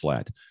 hours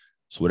flat.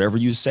 So whatever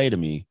you say to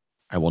me,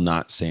 I will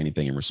not say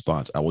anything in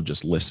response. I will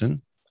just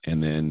listen.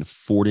 And then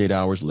 48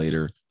 hours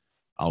later,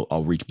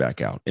 I'll reach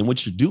back out. And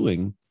what you're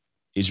doing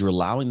is you're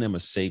allowing them a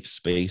safe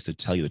space to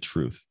tell you the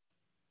truth.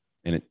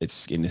 And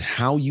it's in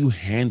how you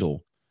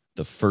handle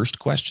the first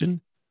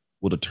question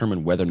will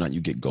determine whether or not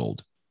you get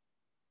gold.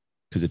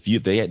 Because if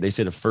they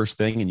say the first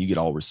thing and you get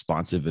all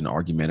responsive and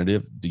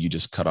argumentative, do you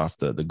just cut off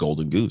the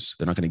golden goose?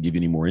 They're not going to give you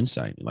any more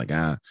insight. You're like,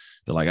 they're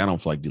like, I don't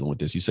feel like dealing with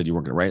this. You said you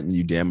weren't going to write, and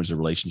you damage the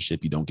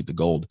relationship. You don't get the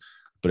gold.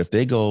 But if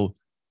they go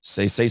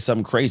say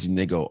something crazy and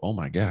they go, oh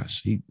my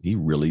gosh, he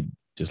really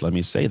just let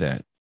me say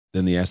that.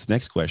 Then they ask the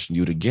next question,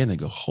 you do it again. They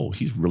go, oh,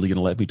 he's really going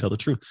to let me tell the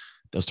truth.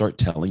 They'll start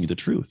telling you the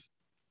truth,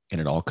 and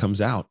it all comes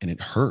out, and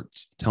it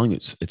hurts. I'm telling you,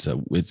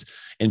 it's,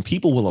 and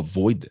people will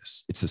avoid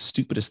this. It's the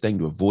stupidest thing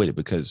to avoid it,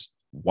 because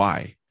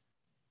why?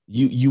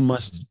 You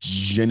must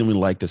genuinely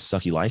like the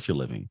sucky life you're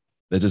living.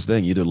 That's this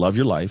thing. You either love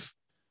your life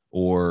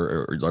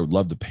or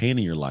love the pain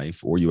in your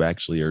life, or you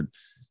actually are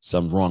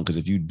something wrong. Because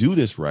if you do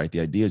this right, the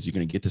idea is you're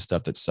going to get the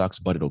stuff that sucks,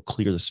 but it'll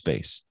clear the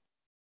space.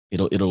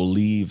 It'll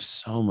alleviate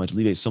so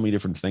many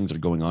different things that are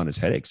going on as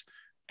headaches.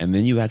 And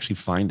then you actually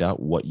find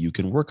out what you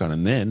can work on.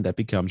 And then that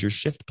becomes your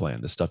shift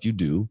plan, the stuff you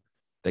do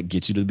that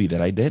gets you to be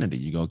that identity.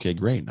 You go, okay,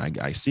 great.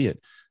 I see it.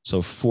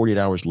 So 48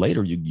 hours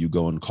later, you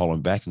go and call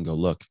them back and go,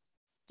 look,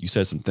 you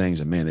said some things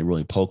and man, they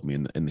really poked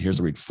me. And here's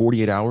the read.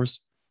 48 hours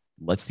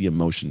lets the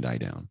emotion die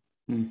down.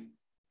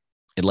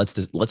 It lets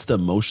the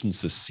emotion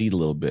secede a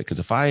little bit. Because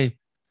if I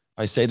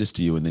say this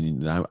to you and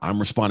then I'm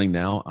responding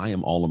now, I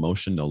am all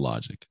emotion, no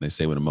logic. They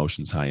say when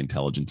emotion's high,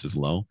 intelligence is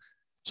low.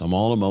 So I'm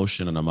all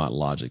emotion and I'm not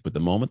logic. But the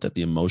moment that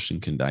the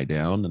emotion can die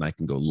down and I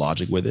can go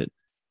logic with it,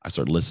 I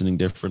start listening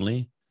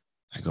differently.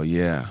 I go,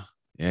 yeah,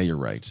 you're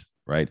right.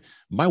 Right.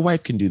 My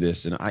wife can do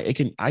this, and I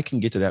can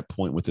get to that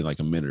point within like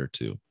a minute or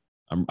two.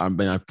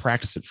 I've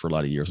practiced it for a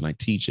lot of years, and I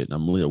teach it, and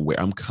I'm really aware.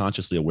 I'm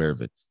consciously aware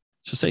of it.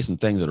 She'll say some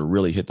things that are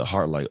really hit the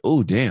heart, like,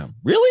 oh, damn,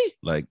 really?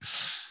 Like,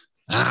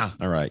 all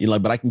right.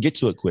 But I can get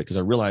to it quick because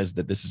I realize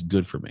that this is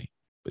good for me.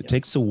 But it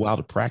takes a while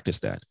to practice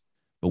that.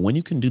 But when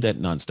you can do that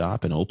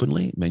nonstop and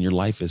openly, man, your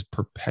life is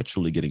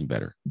perpetually getting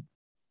better.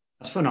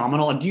 That's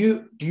phenomenal. And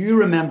do you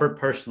remember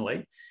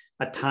personally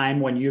a time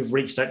when you've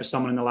reached out to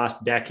someone in the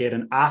last decade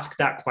and asked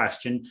that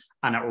question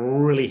and it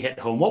really hit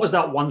home? What was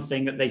that one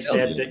thing that they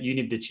said that you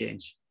need to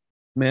change?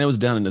 Man, it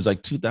was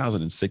like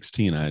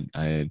 2016.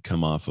 I had not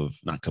come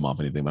off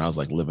anything, but I was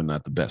like living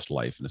not the best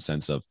life in the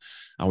sense of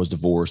I was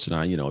divorced and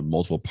I, had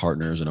multiple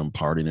partners and I'm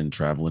partying and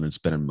traveling and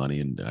spending money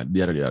and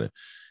yada, yada.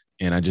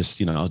 And I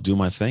just, I was doing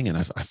my thing, and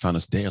I found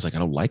this day, I was like, I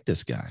don't like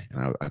this guy.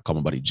 And I called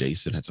my buddy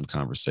Jason, had some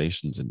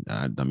conversations. And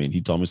I mean,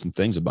 he told me some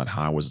things about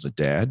how I was as a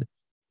dad,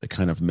 the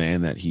kind of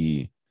man that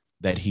he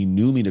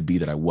knew me to be,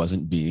 that I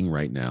wasn't being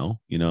right now,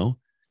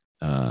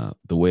 the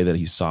way that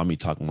he saw me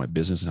talking my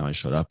business and how I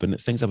showed up, and the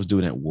things I was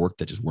doing at work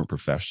that just weren't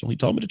professional. He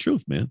told me the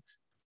truth, man.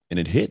 And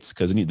it hits,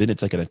 because then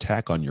it's like an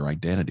attack on your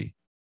identity.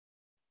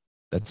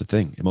 That's the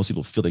thing. And most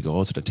people feel, they go,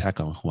 oh, it's an attack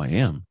on who I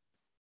am.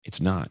 It's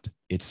not.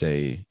 It's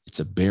a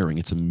bearing.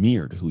 It's a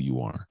mirror to who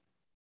you are.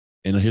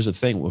 And here's the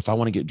thing. If I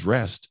want to get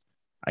dressed,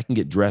 I can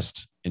get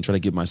dressed and try to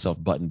get myself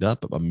buttoned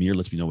up, but a mirror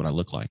lets me know what I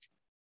look like.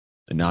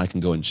 And now I can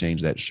go and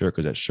change that shirt,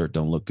 because that shirt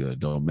don't look good,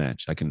 don't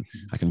match. I can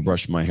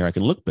brush my hair. I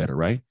can look better,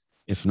 right?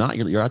 If not,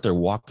 you're out there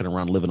walking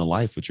around living a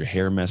life with your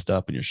hair messed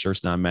up and your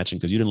shirt's not matching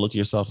because you didn't look at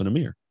yourself in the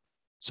mirror.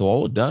 So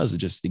all it does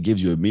is it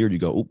gives you a mirror. You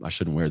go, oh, I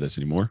shouldn't wear this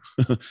anymore.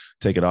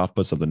 Take it off,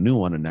 put something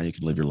new on, and now you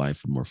can live your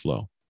life with more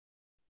flow.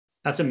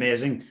 That's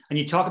amazing. And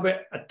you talk about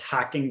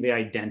attacking the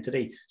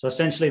identity. So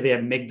essentially the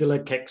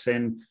amygdala kicks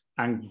in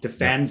and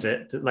defends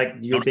it, like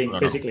you're being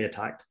physically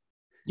attacked.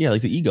 Yeah,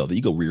 like the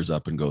ego rears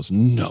up and goes,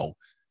 no.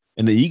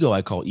 And the ego,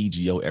 I call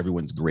EGO,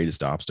 everyone's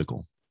greatest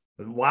obstacle.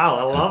 Wow.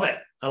 I love it.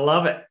 I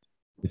love it.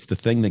 It's the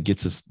thing that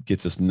gets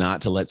us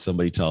not to let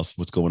somebody tell us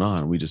what's going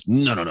on. We just,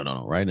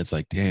 no, right? And it's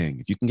like, dang,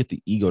 if you can get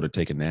the ego to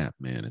take a nap,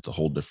 man, it's a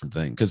whole different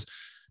thing. Because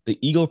the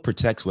ego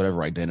protects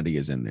whatever identity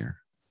is in there.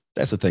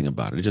 That's the thing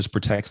about it. It just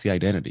protects the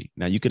identity.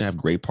 Now, you can have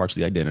great parts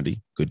of the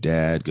identity, good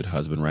dad, good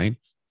husband, right?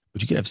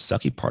 But you can have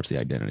sucky parts of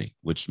the identity,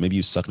 which maybe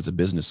you suck as a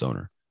business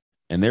owner.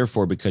 And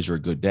therefore, because you're a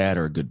good dad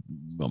or a good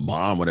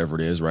mom, whatever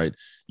it is, right?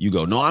 You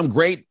go, no, I'm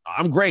great.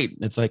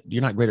 It's like,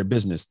 you're not great at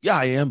business. Yeah,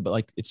 I am. But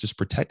like, it's just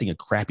protecting a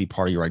crappy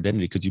part of your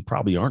identity, because you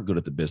probably aren't good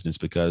at the business,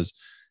 because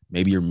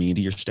maybe you're mean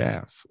to your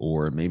staff,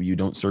 or maybe you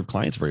don't serve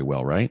clients very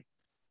well, right?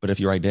 But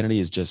if your identity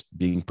is just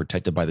being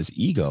protected by this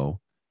ego,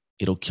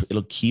 it'll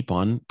keep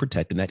on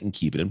protecting that and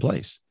keep it in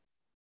place.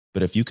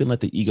 But if you can let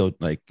the ego,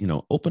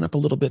 open up a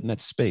little bit in that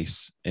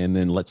space, and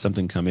then let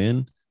something come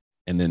in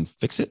and then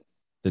fix it,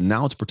 then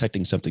now it's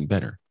protecting something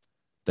better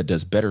that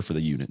does better for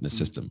the unit in the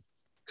system.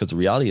 Because the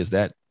reality is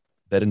that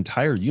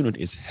entire unit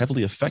is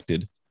heavily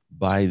affected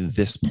by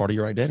this part of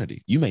your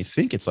identity. You may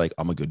think it's like,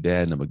 I'm a good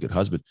dad and I'm a good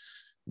husband.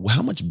 Well,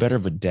 how much better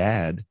of a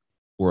dad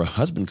or a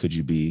husband could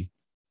you be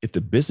if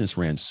the business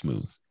ran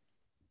smooth?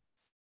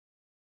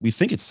 We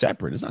think it's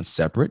separate. It's not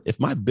separate. If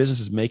my business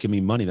is making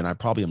me money, then I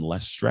probably am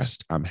less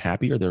stressed. I'm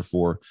happier.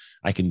 Therefore,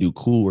 I can do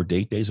cooler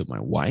date days with my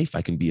wife.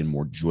 I can be in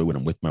more joy when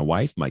I'm with my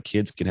wife. My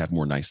kids can have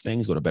more nice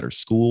things, go to better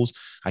schools.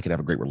 I can have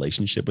a great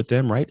relationship with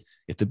them, right?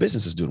 If the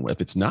business is doing well.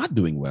 If it's not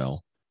doing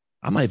well,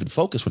 I'm not even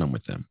focused when I'm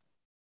with them,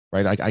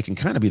 right? I can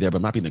kind of be there, but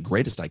I'm not being the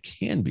greatest I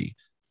can be.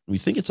 We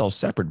think it's all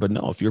separate, but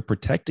no, if you're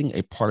protecting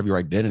a part of your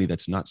identity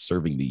that's not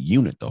serving the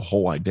unit, the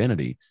whole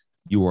identity,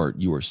 you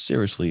are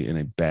seriously in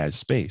a bad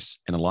space.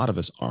 And a lot of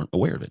us aren't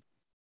aware of it.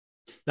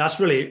 That's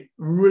really,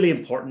 really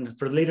important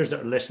for leaders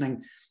that are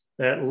listening.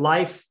 That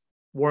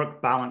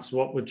life-work balance,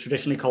 what we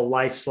traditionally call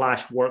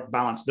life/work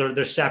balance.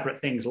 They're separate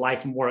things,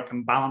 life and work,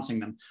 and balancing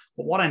them.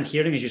 But what I'm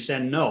hearing is you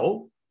saying,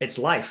 no, it's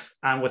life.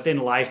 And within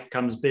life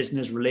comes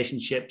business,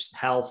 relationships,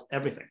 health,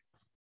 everything.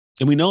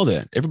 And we know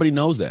that. Everybody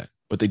knows that.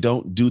 But they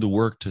don't do the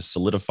work to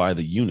solidify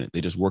the unit.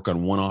 They just work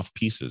on one-off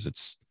pieces.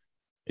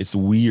 It's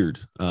weird.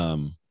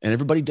 And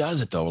everybody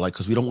does it though,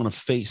 because we don't want to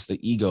face the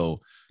ego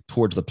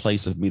towards the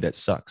place of me that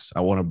sucks.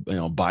 I want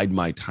to, bide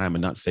my time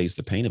and not face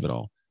the pain of it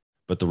all.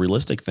 But the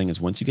realistic thing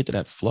is, once you get to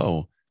that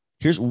flow,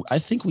 I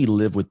think we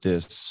live with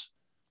this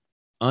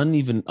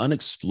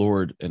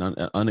unexplored and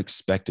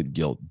unexpected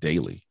guilt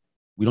daily.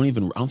 I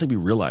don't think we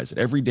realize it.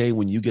 Every day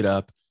when you get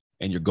up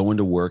and you're going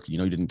to work, you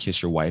didn't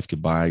kiss your wife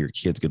goodbye, your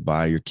kids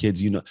goodbye, your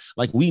kids,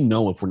 we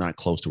know if we're not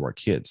close to our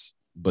kids,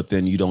 but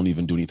then you don't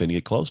even do anything to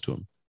get close to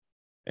them.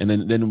 And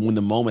then when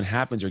the moment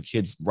happens, your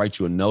kids write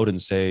you a note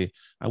and say,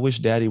 I wish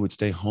daddy would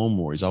stay home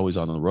more. He's always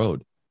on the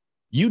road.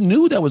 You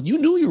knew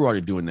you were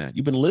already doing that.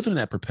 You've been living in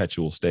that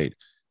perpetual state.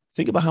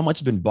 Think about how much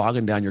has been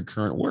bogging down your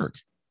current work.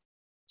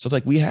 So it's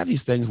like, we have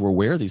these things, we're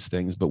aware of these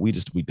things, but we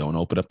don't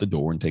open up the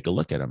door and take a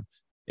look at them.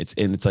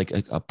 It's like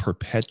a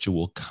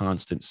perpetual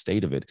constant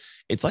state of it.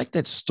 It's like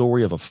that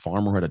story of a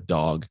farmer who had a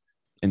dog,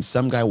 and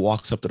some guy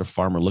walks up to the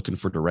farmer looking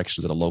for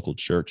directions at a local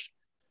church.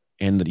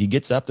 And he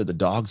gets up there, the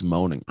dog's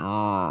moaning.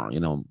 He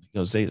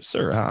goes, hey,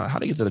 sir, how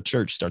do you get to the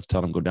church? Starts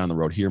telling him, go down the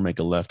road here, make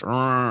a left.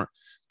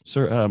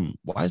 Sir,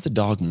 why is the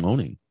dog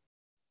moaning?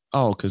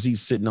 Oh, because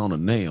he's sitting on a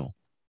nail.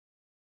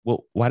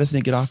 Well, why doesn't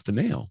he get off the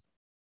nail?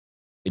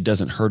 It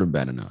doesn't hurt him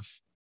bad enough.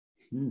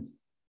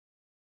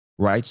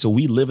 Right? So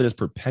we live in this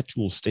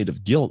perpetual state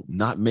of guilt,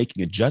 not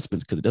making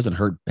adjustments because it doesn't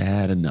hurt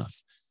bad enough.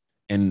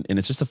 And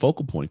it's just a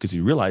focal point, because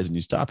you realize and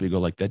you stop and you go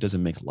like, that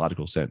doesn't make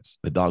logical sense.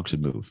 The dog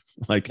should move.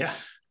 Why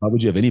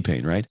would you have any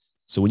pain, right?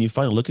 So when you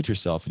finally look at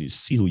yourself and you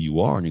see who you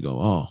are and you go,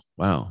 oh,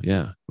 wow,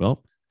 yeah,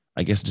 well,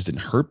 I guess it just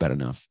didn't hurt bad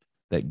enough.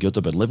 That guilt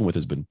I've been living with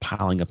has been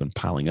piling up and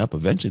piling up.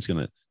 Eventually it's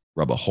going to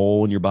rub a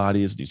hole in your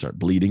body as you start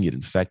bleeding, get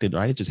infected,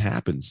 right? It just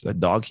happens.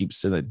 That dog keeps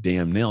sitting that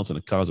damn nail. It's going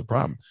to cause a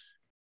problem.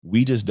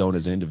 We just don't,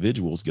 as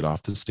individuals, get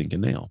off the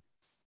stinking nail.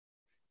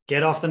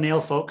 Get off the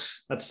nail,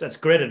 folks. That's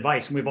great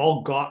advice. And we've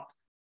all got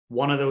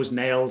one of those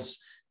nails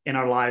in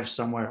our lives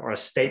somewhere, or a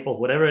staple,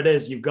 whatever it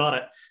is, you've got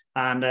it.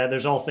 And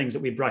there's all things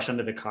that we brush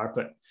under the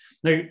carpet.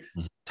 Now,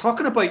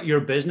 talking about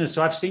your business,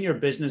 so I've seen your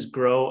business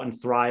grow and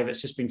thrive.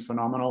 It's just been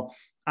phenomenal.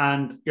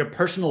 And your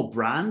personal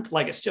brand,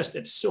 like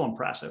it's so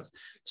impressive.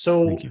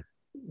 So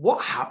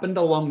what happened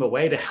along the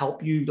way to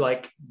help you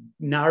like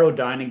narrow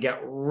down and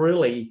get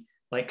really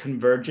like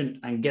convergent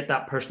and get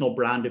that personal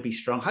brand to be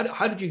strong?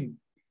 How did you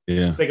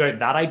figure out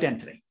that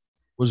identity?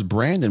 It was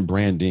brand and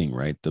branding,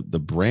 right? The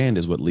brand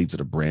is what leads to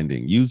the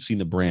branding. You've seen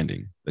the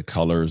branding, the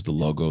colors, the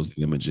logos,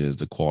 the images,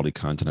 the quality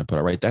content I put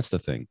out, right? That's the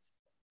thing.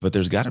 But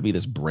there's got to be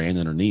this brand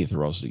underneath,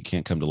 or else it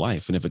can't come to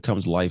life. And if it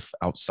comes to life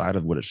outside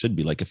of what it should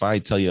be, like if I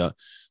tell you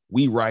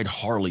we ride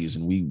Harleys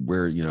and we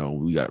wear,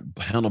 we got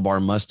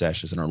handlebar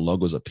mustaches and our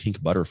logo is a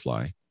pink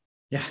butterfly,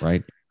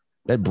 right?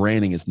 That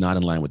branding is not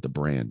in line with the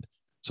brand.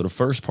 So the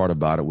first part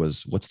about it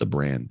was, what's the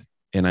brand?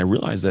 And I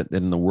realized that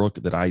in the work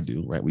that I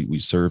do, right, we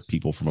serve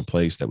people from a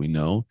place that we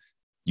know.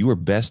 You are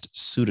best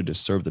suited to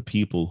serve the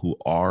people who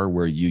are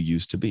where you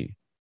used to be.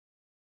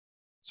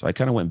 So I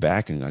kind of went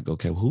back and I go,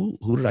 okay, who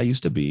did I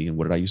used to be and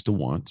what did I used to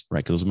want,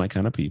 right? Because those are my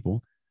kind of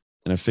people.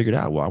 And I figured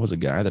out, well, I was a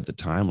guy that at the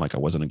time, like I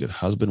wasn't a good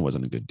husband,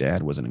 wasn't a good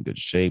dad, wasn't in good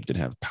shape, didn't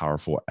have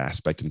powerful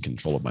aspect and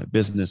control of my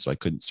business. So I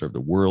couldn't serve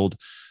the world.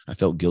 I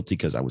felt guilty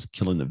because I was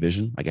killing the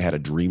vision. Like I had a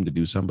dream to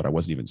do something, but I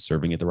wasn't even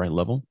serving at the right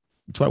level.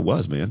 That's what I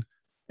was, man.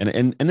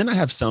 And then I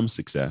have some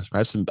success.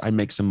 I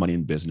make some money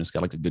in business,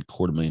 got like a good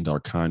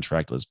 $250,000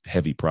 contract, was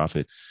heavy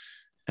profit.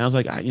 And I was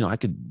like, I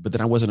could, but then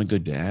I wasn't a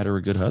good dad or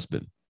a good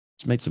husband.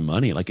 Just made some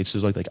money. Like, it's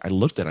just like I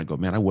looked at it, I go,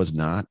 man, I was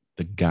not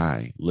the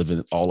guy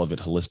living all of it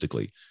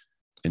holistically.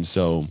 And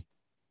so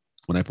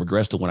when I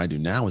progressed to what I do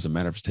now, is a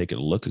matter of taking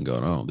a look and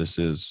going, oh, this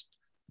is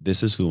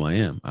who I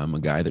am. I'm a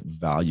guy that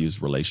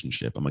values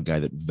relationship. I'm a guy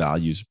that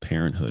values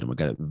parenthood. I'm a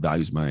guy that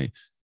values my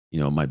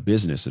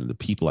business and the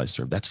people I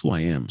serve. That's who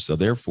I am. So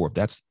therefore, if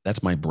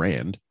that's my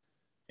brand,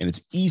 and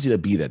it's easy to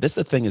be that. That's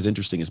the thing is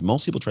interesting is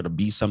most people try to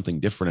be something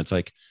different. It's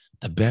like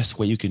the best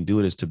way you can do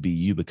it is to be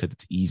you because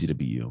it's easy to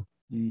be you.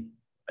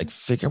 Like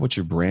figure out what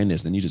your brand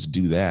is. Then you just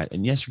do that.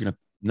 And yes, you're going to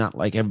not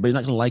like everybody's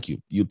not going to like you.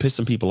 You piss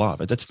some people off.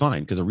 That's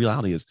fine. Because the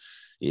reality is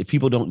if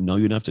people don't know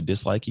you enough to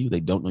dislike you,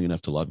 they don't know you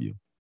enough to love you.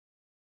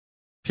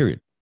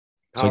 Period.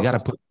 So you got to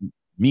put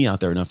me out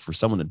there enough for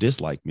someone to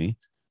dislike me.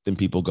 Then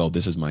people go,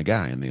 this is my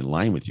guy. And they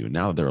align with you. And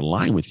now that they're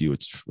aligned with you,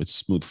 it's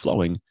smooth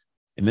flowing.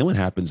 And then what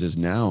happens is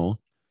now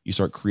you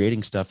start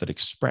creating stuff that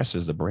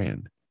expresses the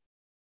brand,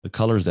 the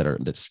colors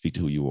that speak to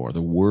who you are,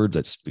 the words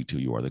that speak to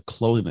who you are, the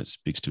clothing that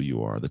speaks to who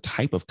you are, the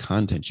type of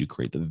content you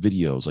create, the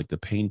videos, like the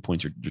pain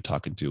points you're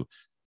talking to.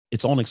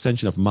 It's all an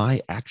extension of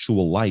my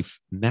actual life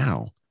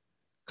now.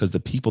 Because the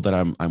people that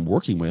I'm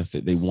working with,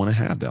 they want to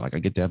have that. Like I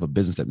get to have a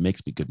business that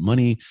makes me good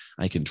money.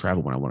 I can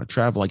travel when I want to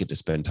travel. I get to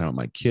spend time with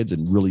my kids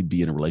and really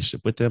be in a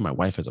relationship with them. My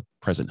wife has a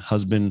present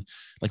husband.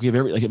 Like we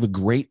have a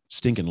great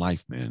stinking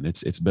life, man.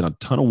 It's been a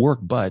ton of work,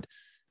 but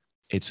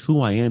it's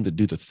who I am to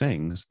do the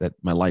things that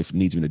my life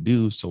needs me to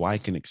do so I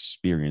can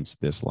experience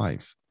this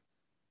life.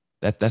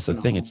 That's the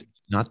thing. It's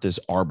not this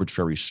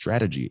arbitrary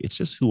strategy. It's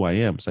just who I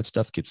am. So that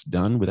stuff gets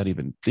done without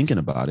even thinking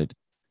about it.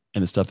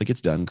 And the stuff that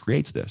gets done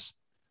creates this.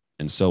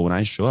 And so when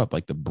I show up,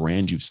 like the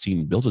brand you've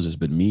seen built has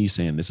been me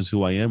saying, this is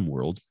who I am,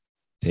 world,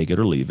 take it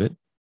or leave it.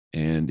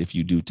 And if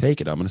you do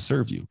take it, I'm going to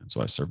serve you. And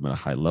so I serve them at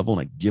a high level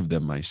and I give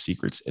them my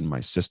secrets in my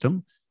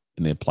system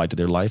and they apply to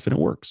their life and it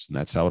works. And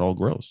that's how it all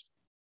grows.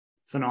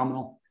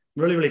 Phenomenal.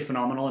 Really, really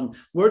phenomenal. And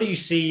where do you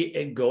see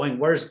it going?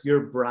 Where's your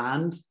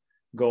brand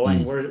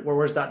going?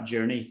 Where's that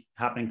journey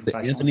happening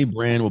professionally? The Anthony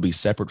brand will be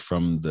separate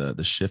from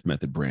the Shift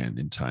Method brand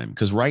in time.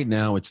 Because right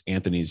now it's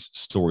Anthony's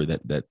story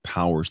that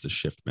powers the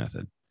Shift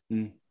Method.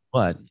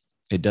 But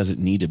it doesn't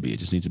need to be. It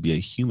just needs to be a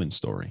human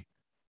story.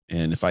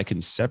 And if I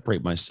can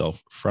separate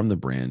myself from the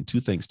brand, two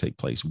things take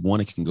place.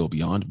 One, it can go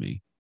beyond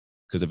me.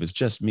 Because if it's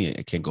just me,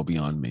 it can't go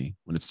beyond me.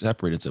 When it's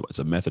separated, it's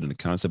a method and a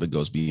concept, it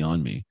goes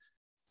beyond me.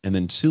 And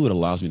then two, it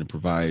allows me to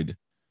provide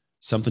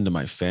something to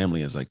my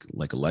family as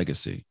like a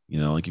legacy.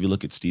 Like if you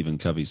look at Stephen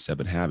Covey's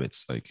 7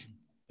 Habits, like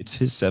it's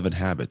his 7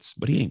 habits,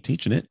 but he ain't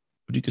teaching it.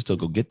 But you can still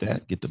go get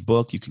that, get the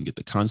book, you can get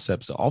the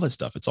concepts, all that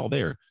stuff. It's all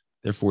there.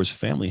 Therefore, his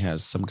family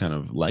has some kind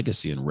of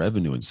legacy and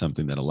revenue and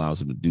something that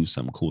allows him to do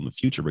something cool in the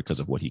future because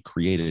of what he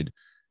created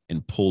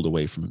and pulled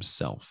away from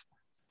himself.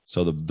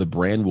 So the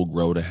brand will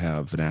grow to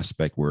have an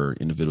aspect where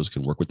individuals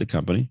can work with the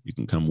company. You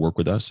can come work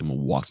with us and we'll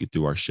walk you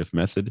through our Shift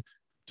Method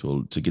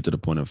to get to the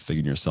point of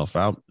figuring yourself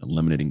out,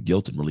 eliminating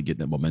guilt and really getting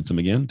that momentum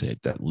again to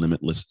hit that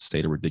limitless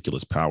state of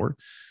ridiculous power.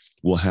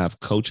 We'll have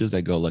coaches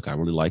that go, look, I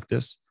really like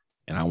this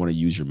and I want to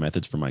use your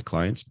methods for my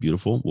clients.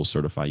 Beautiful. We'll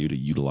certify you to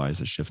utilize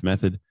the Shift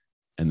Method.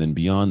 And then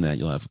beyond that,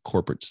 you'll have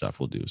corporate stuff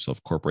we'll do. So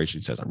if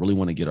corporation says, I really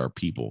want to get our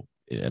people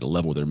at a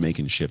level where they're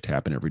making shift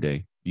happen every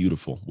day,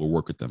 beautiful. We'll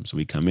work with them. So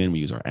we come in, we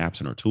use our apps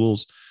and our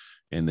tools,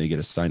 and they get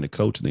assigned a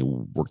coach and they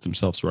work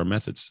themselves through our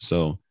methods.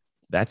 So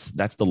That's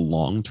the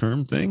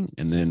long-term thing.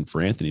 And then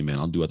for Anthony, man,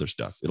 I'll do other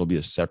stuff. It'll be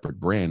a separate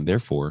brand.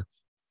 Therefore,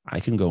 I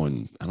can go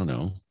and, I don't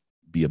know,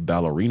 be a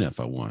ballerina if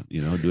I want,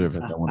 do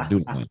whatever I want to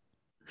do.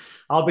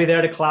 I'll be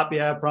there to clap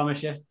you, I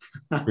promise you.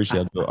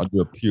 Appreciate it. I'll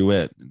do a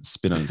pirouette and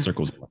spin on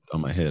circles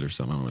on my head or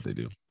something. I don't know what they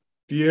do.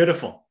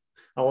 Beautiful.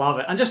 I love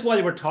it. And just while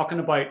you were talking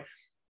about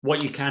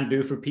what you can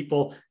do for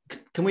people,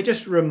 can we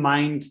just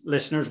remind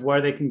listeners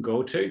where they can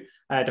go to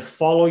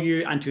follow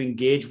you and to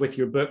engage with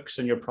your books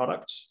and your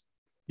products?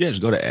 Yeah,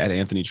 just go to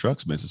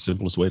 @AnthonyTrucks, man. It's the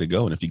simplest way to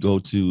go. And if you go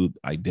to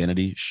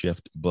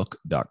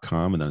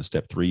identityshiftbook.com and then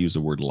step 3, use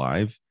the word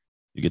live,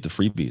 you get the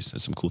freebies.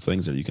 There's some cool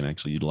things that you can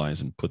actually utilize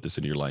and put this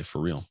into your life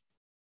for real.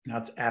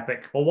 That's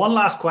epic. Well, one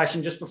last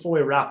question just before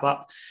we wrap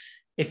up.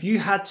 If you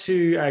had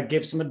to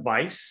give some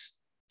advice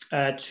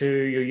to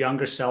your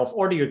younger self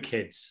or to your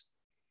kids,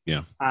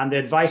 yeah, and the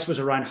advice was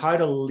around how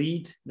to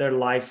lead their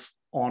life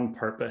on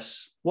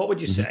purpose, what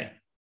would you say?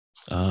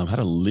 How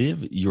to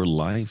live your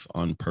life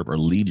on purpose, or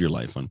lead your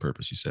life on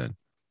purpose, you said.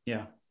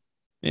 Yeah.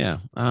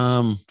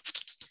 I would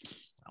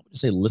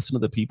say listen to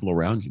the people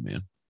around you,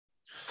 man.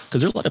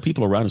 Because there's a lot of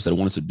people around us that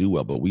want us to do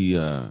well, but we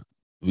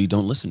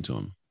don't listen to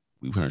them.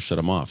 We kind of shut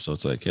them off. So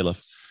it's like, hey, look,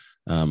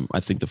 I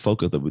think the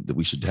focus that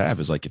we should have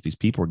is like, if these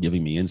people are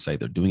giving me insight,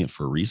 they're doing it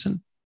for a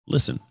reason.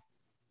 Listen,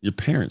 your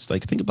parents,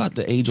 like think about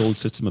the age-old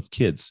system of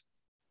kids.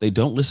 They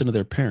don't listen to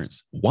their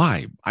parents.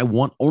 Why? I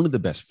want only the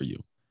best for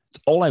you.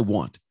 It's all I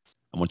want.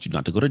 I want you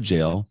not to go to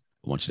jail.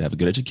 I want you to have a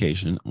good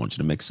education. I want you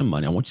to make some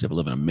money. I want you to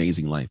live an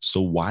amazing life. So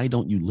why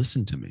don't you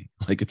listen to me?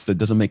 Like that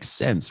doesn't make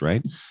sense,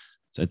 right?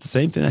 So it's the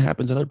same thing that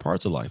happens in other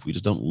parts of life. We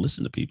just don't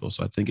listen to people.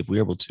 So I think if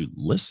we're able to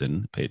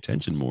listen, pay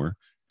attention more,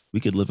 we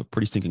could live a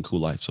pretty stinking cool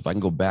life. So if I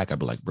can go back, I'd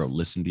be like, bro,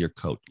 listen to your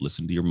coach,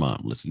 listen to your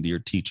mom, listen to your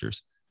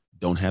teachers.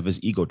 Don't have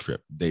his ego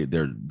trip.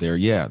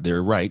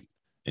 They're right.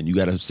 And you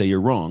got to say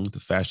you're wrong. The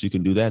faster you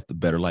can do that, the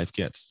better life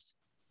gets.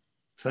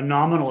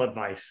 Phenomenal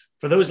advice.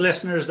 For those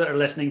listeners that are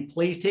listening,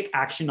 please take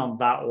action on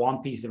that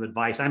one piece of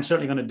advice. I'm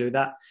certainly going to do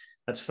that.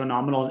 That's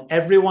phenomenal. And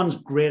everyone's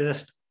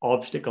greatest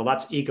obstacle,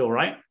 that's ego,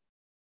 right?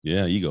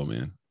 Yeah, ego,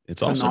 man.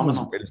 It's phenomenal.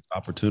 Also one's greatest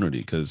opportunity,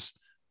 because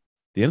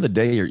at the end of the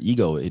day, your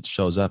ego, it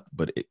shows up,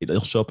 but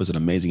it'll show up as an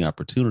amazing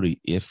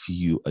opportunity if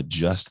you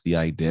adjust the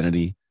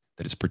identity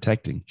that it's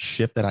protecting.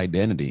 Shift that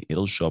identity.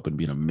 It'll show up and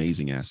be an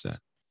amazing asset.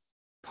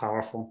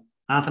 Powerful.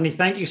 Anthony,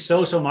 thank you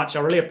so much.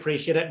 I really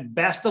appreciate it.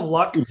 Best of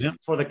luck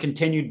for the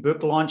continued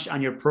book launch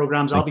and your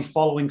programs. I'll be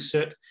following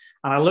suit,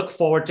 and I look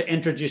forward to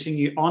introducing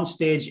you on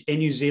stage in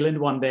New Zealand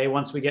one day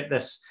once we get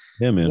this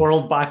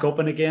world back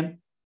open again.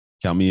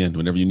 Count me in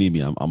whenever you need me.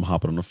 I'm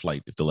hopping on a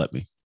flight if they'll let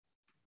me.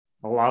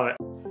 I love it.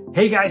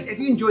 Hey guys, if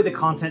you enjoyed the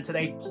content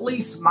today,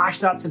 please smash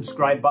that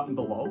subscribe button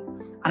below.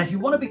 And if you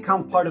want to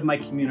become part of my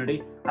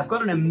community, I've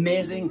got an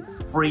amazing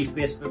free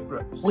Facebook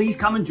group. Please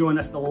come and join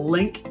us. The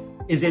link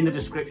is in the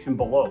description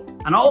below.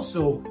 And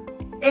also,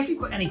 if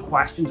you've got any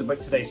questions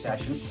about today's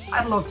session,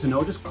 I'd love to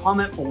know. Just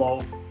comment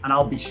below and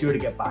I'll be sure to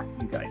get back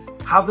to you guys.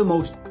 Have the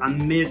most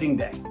amazing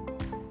day.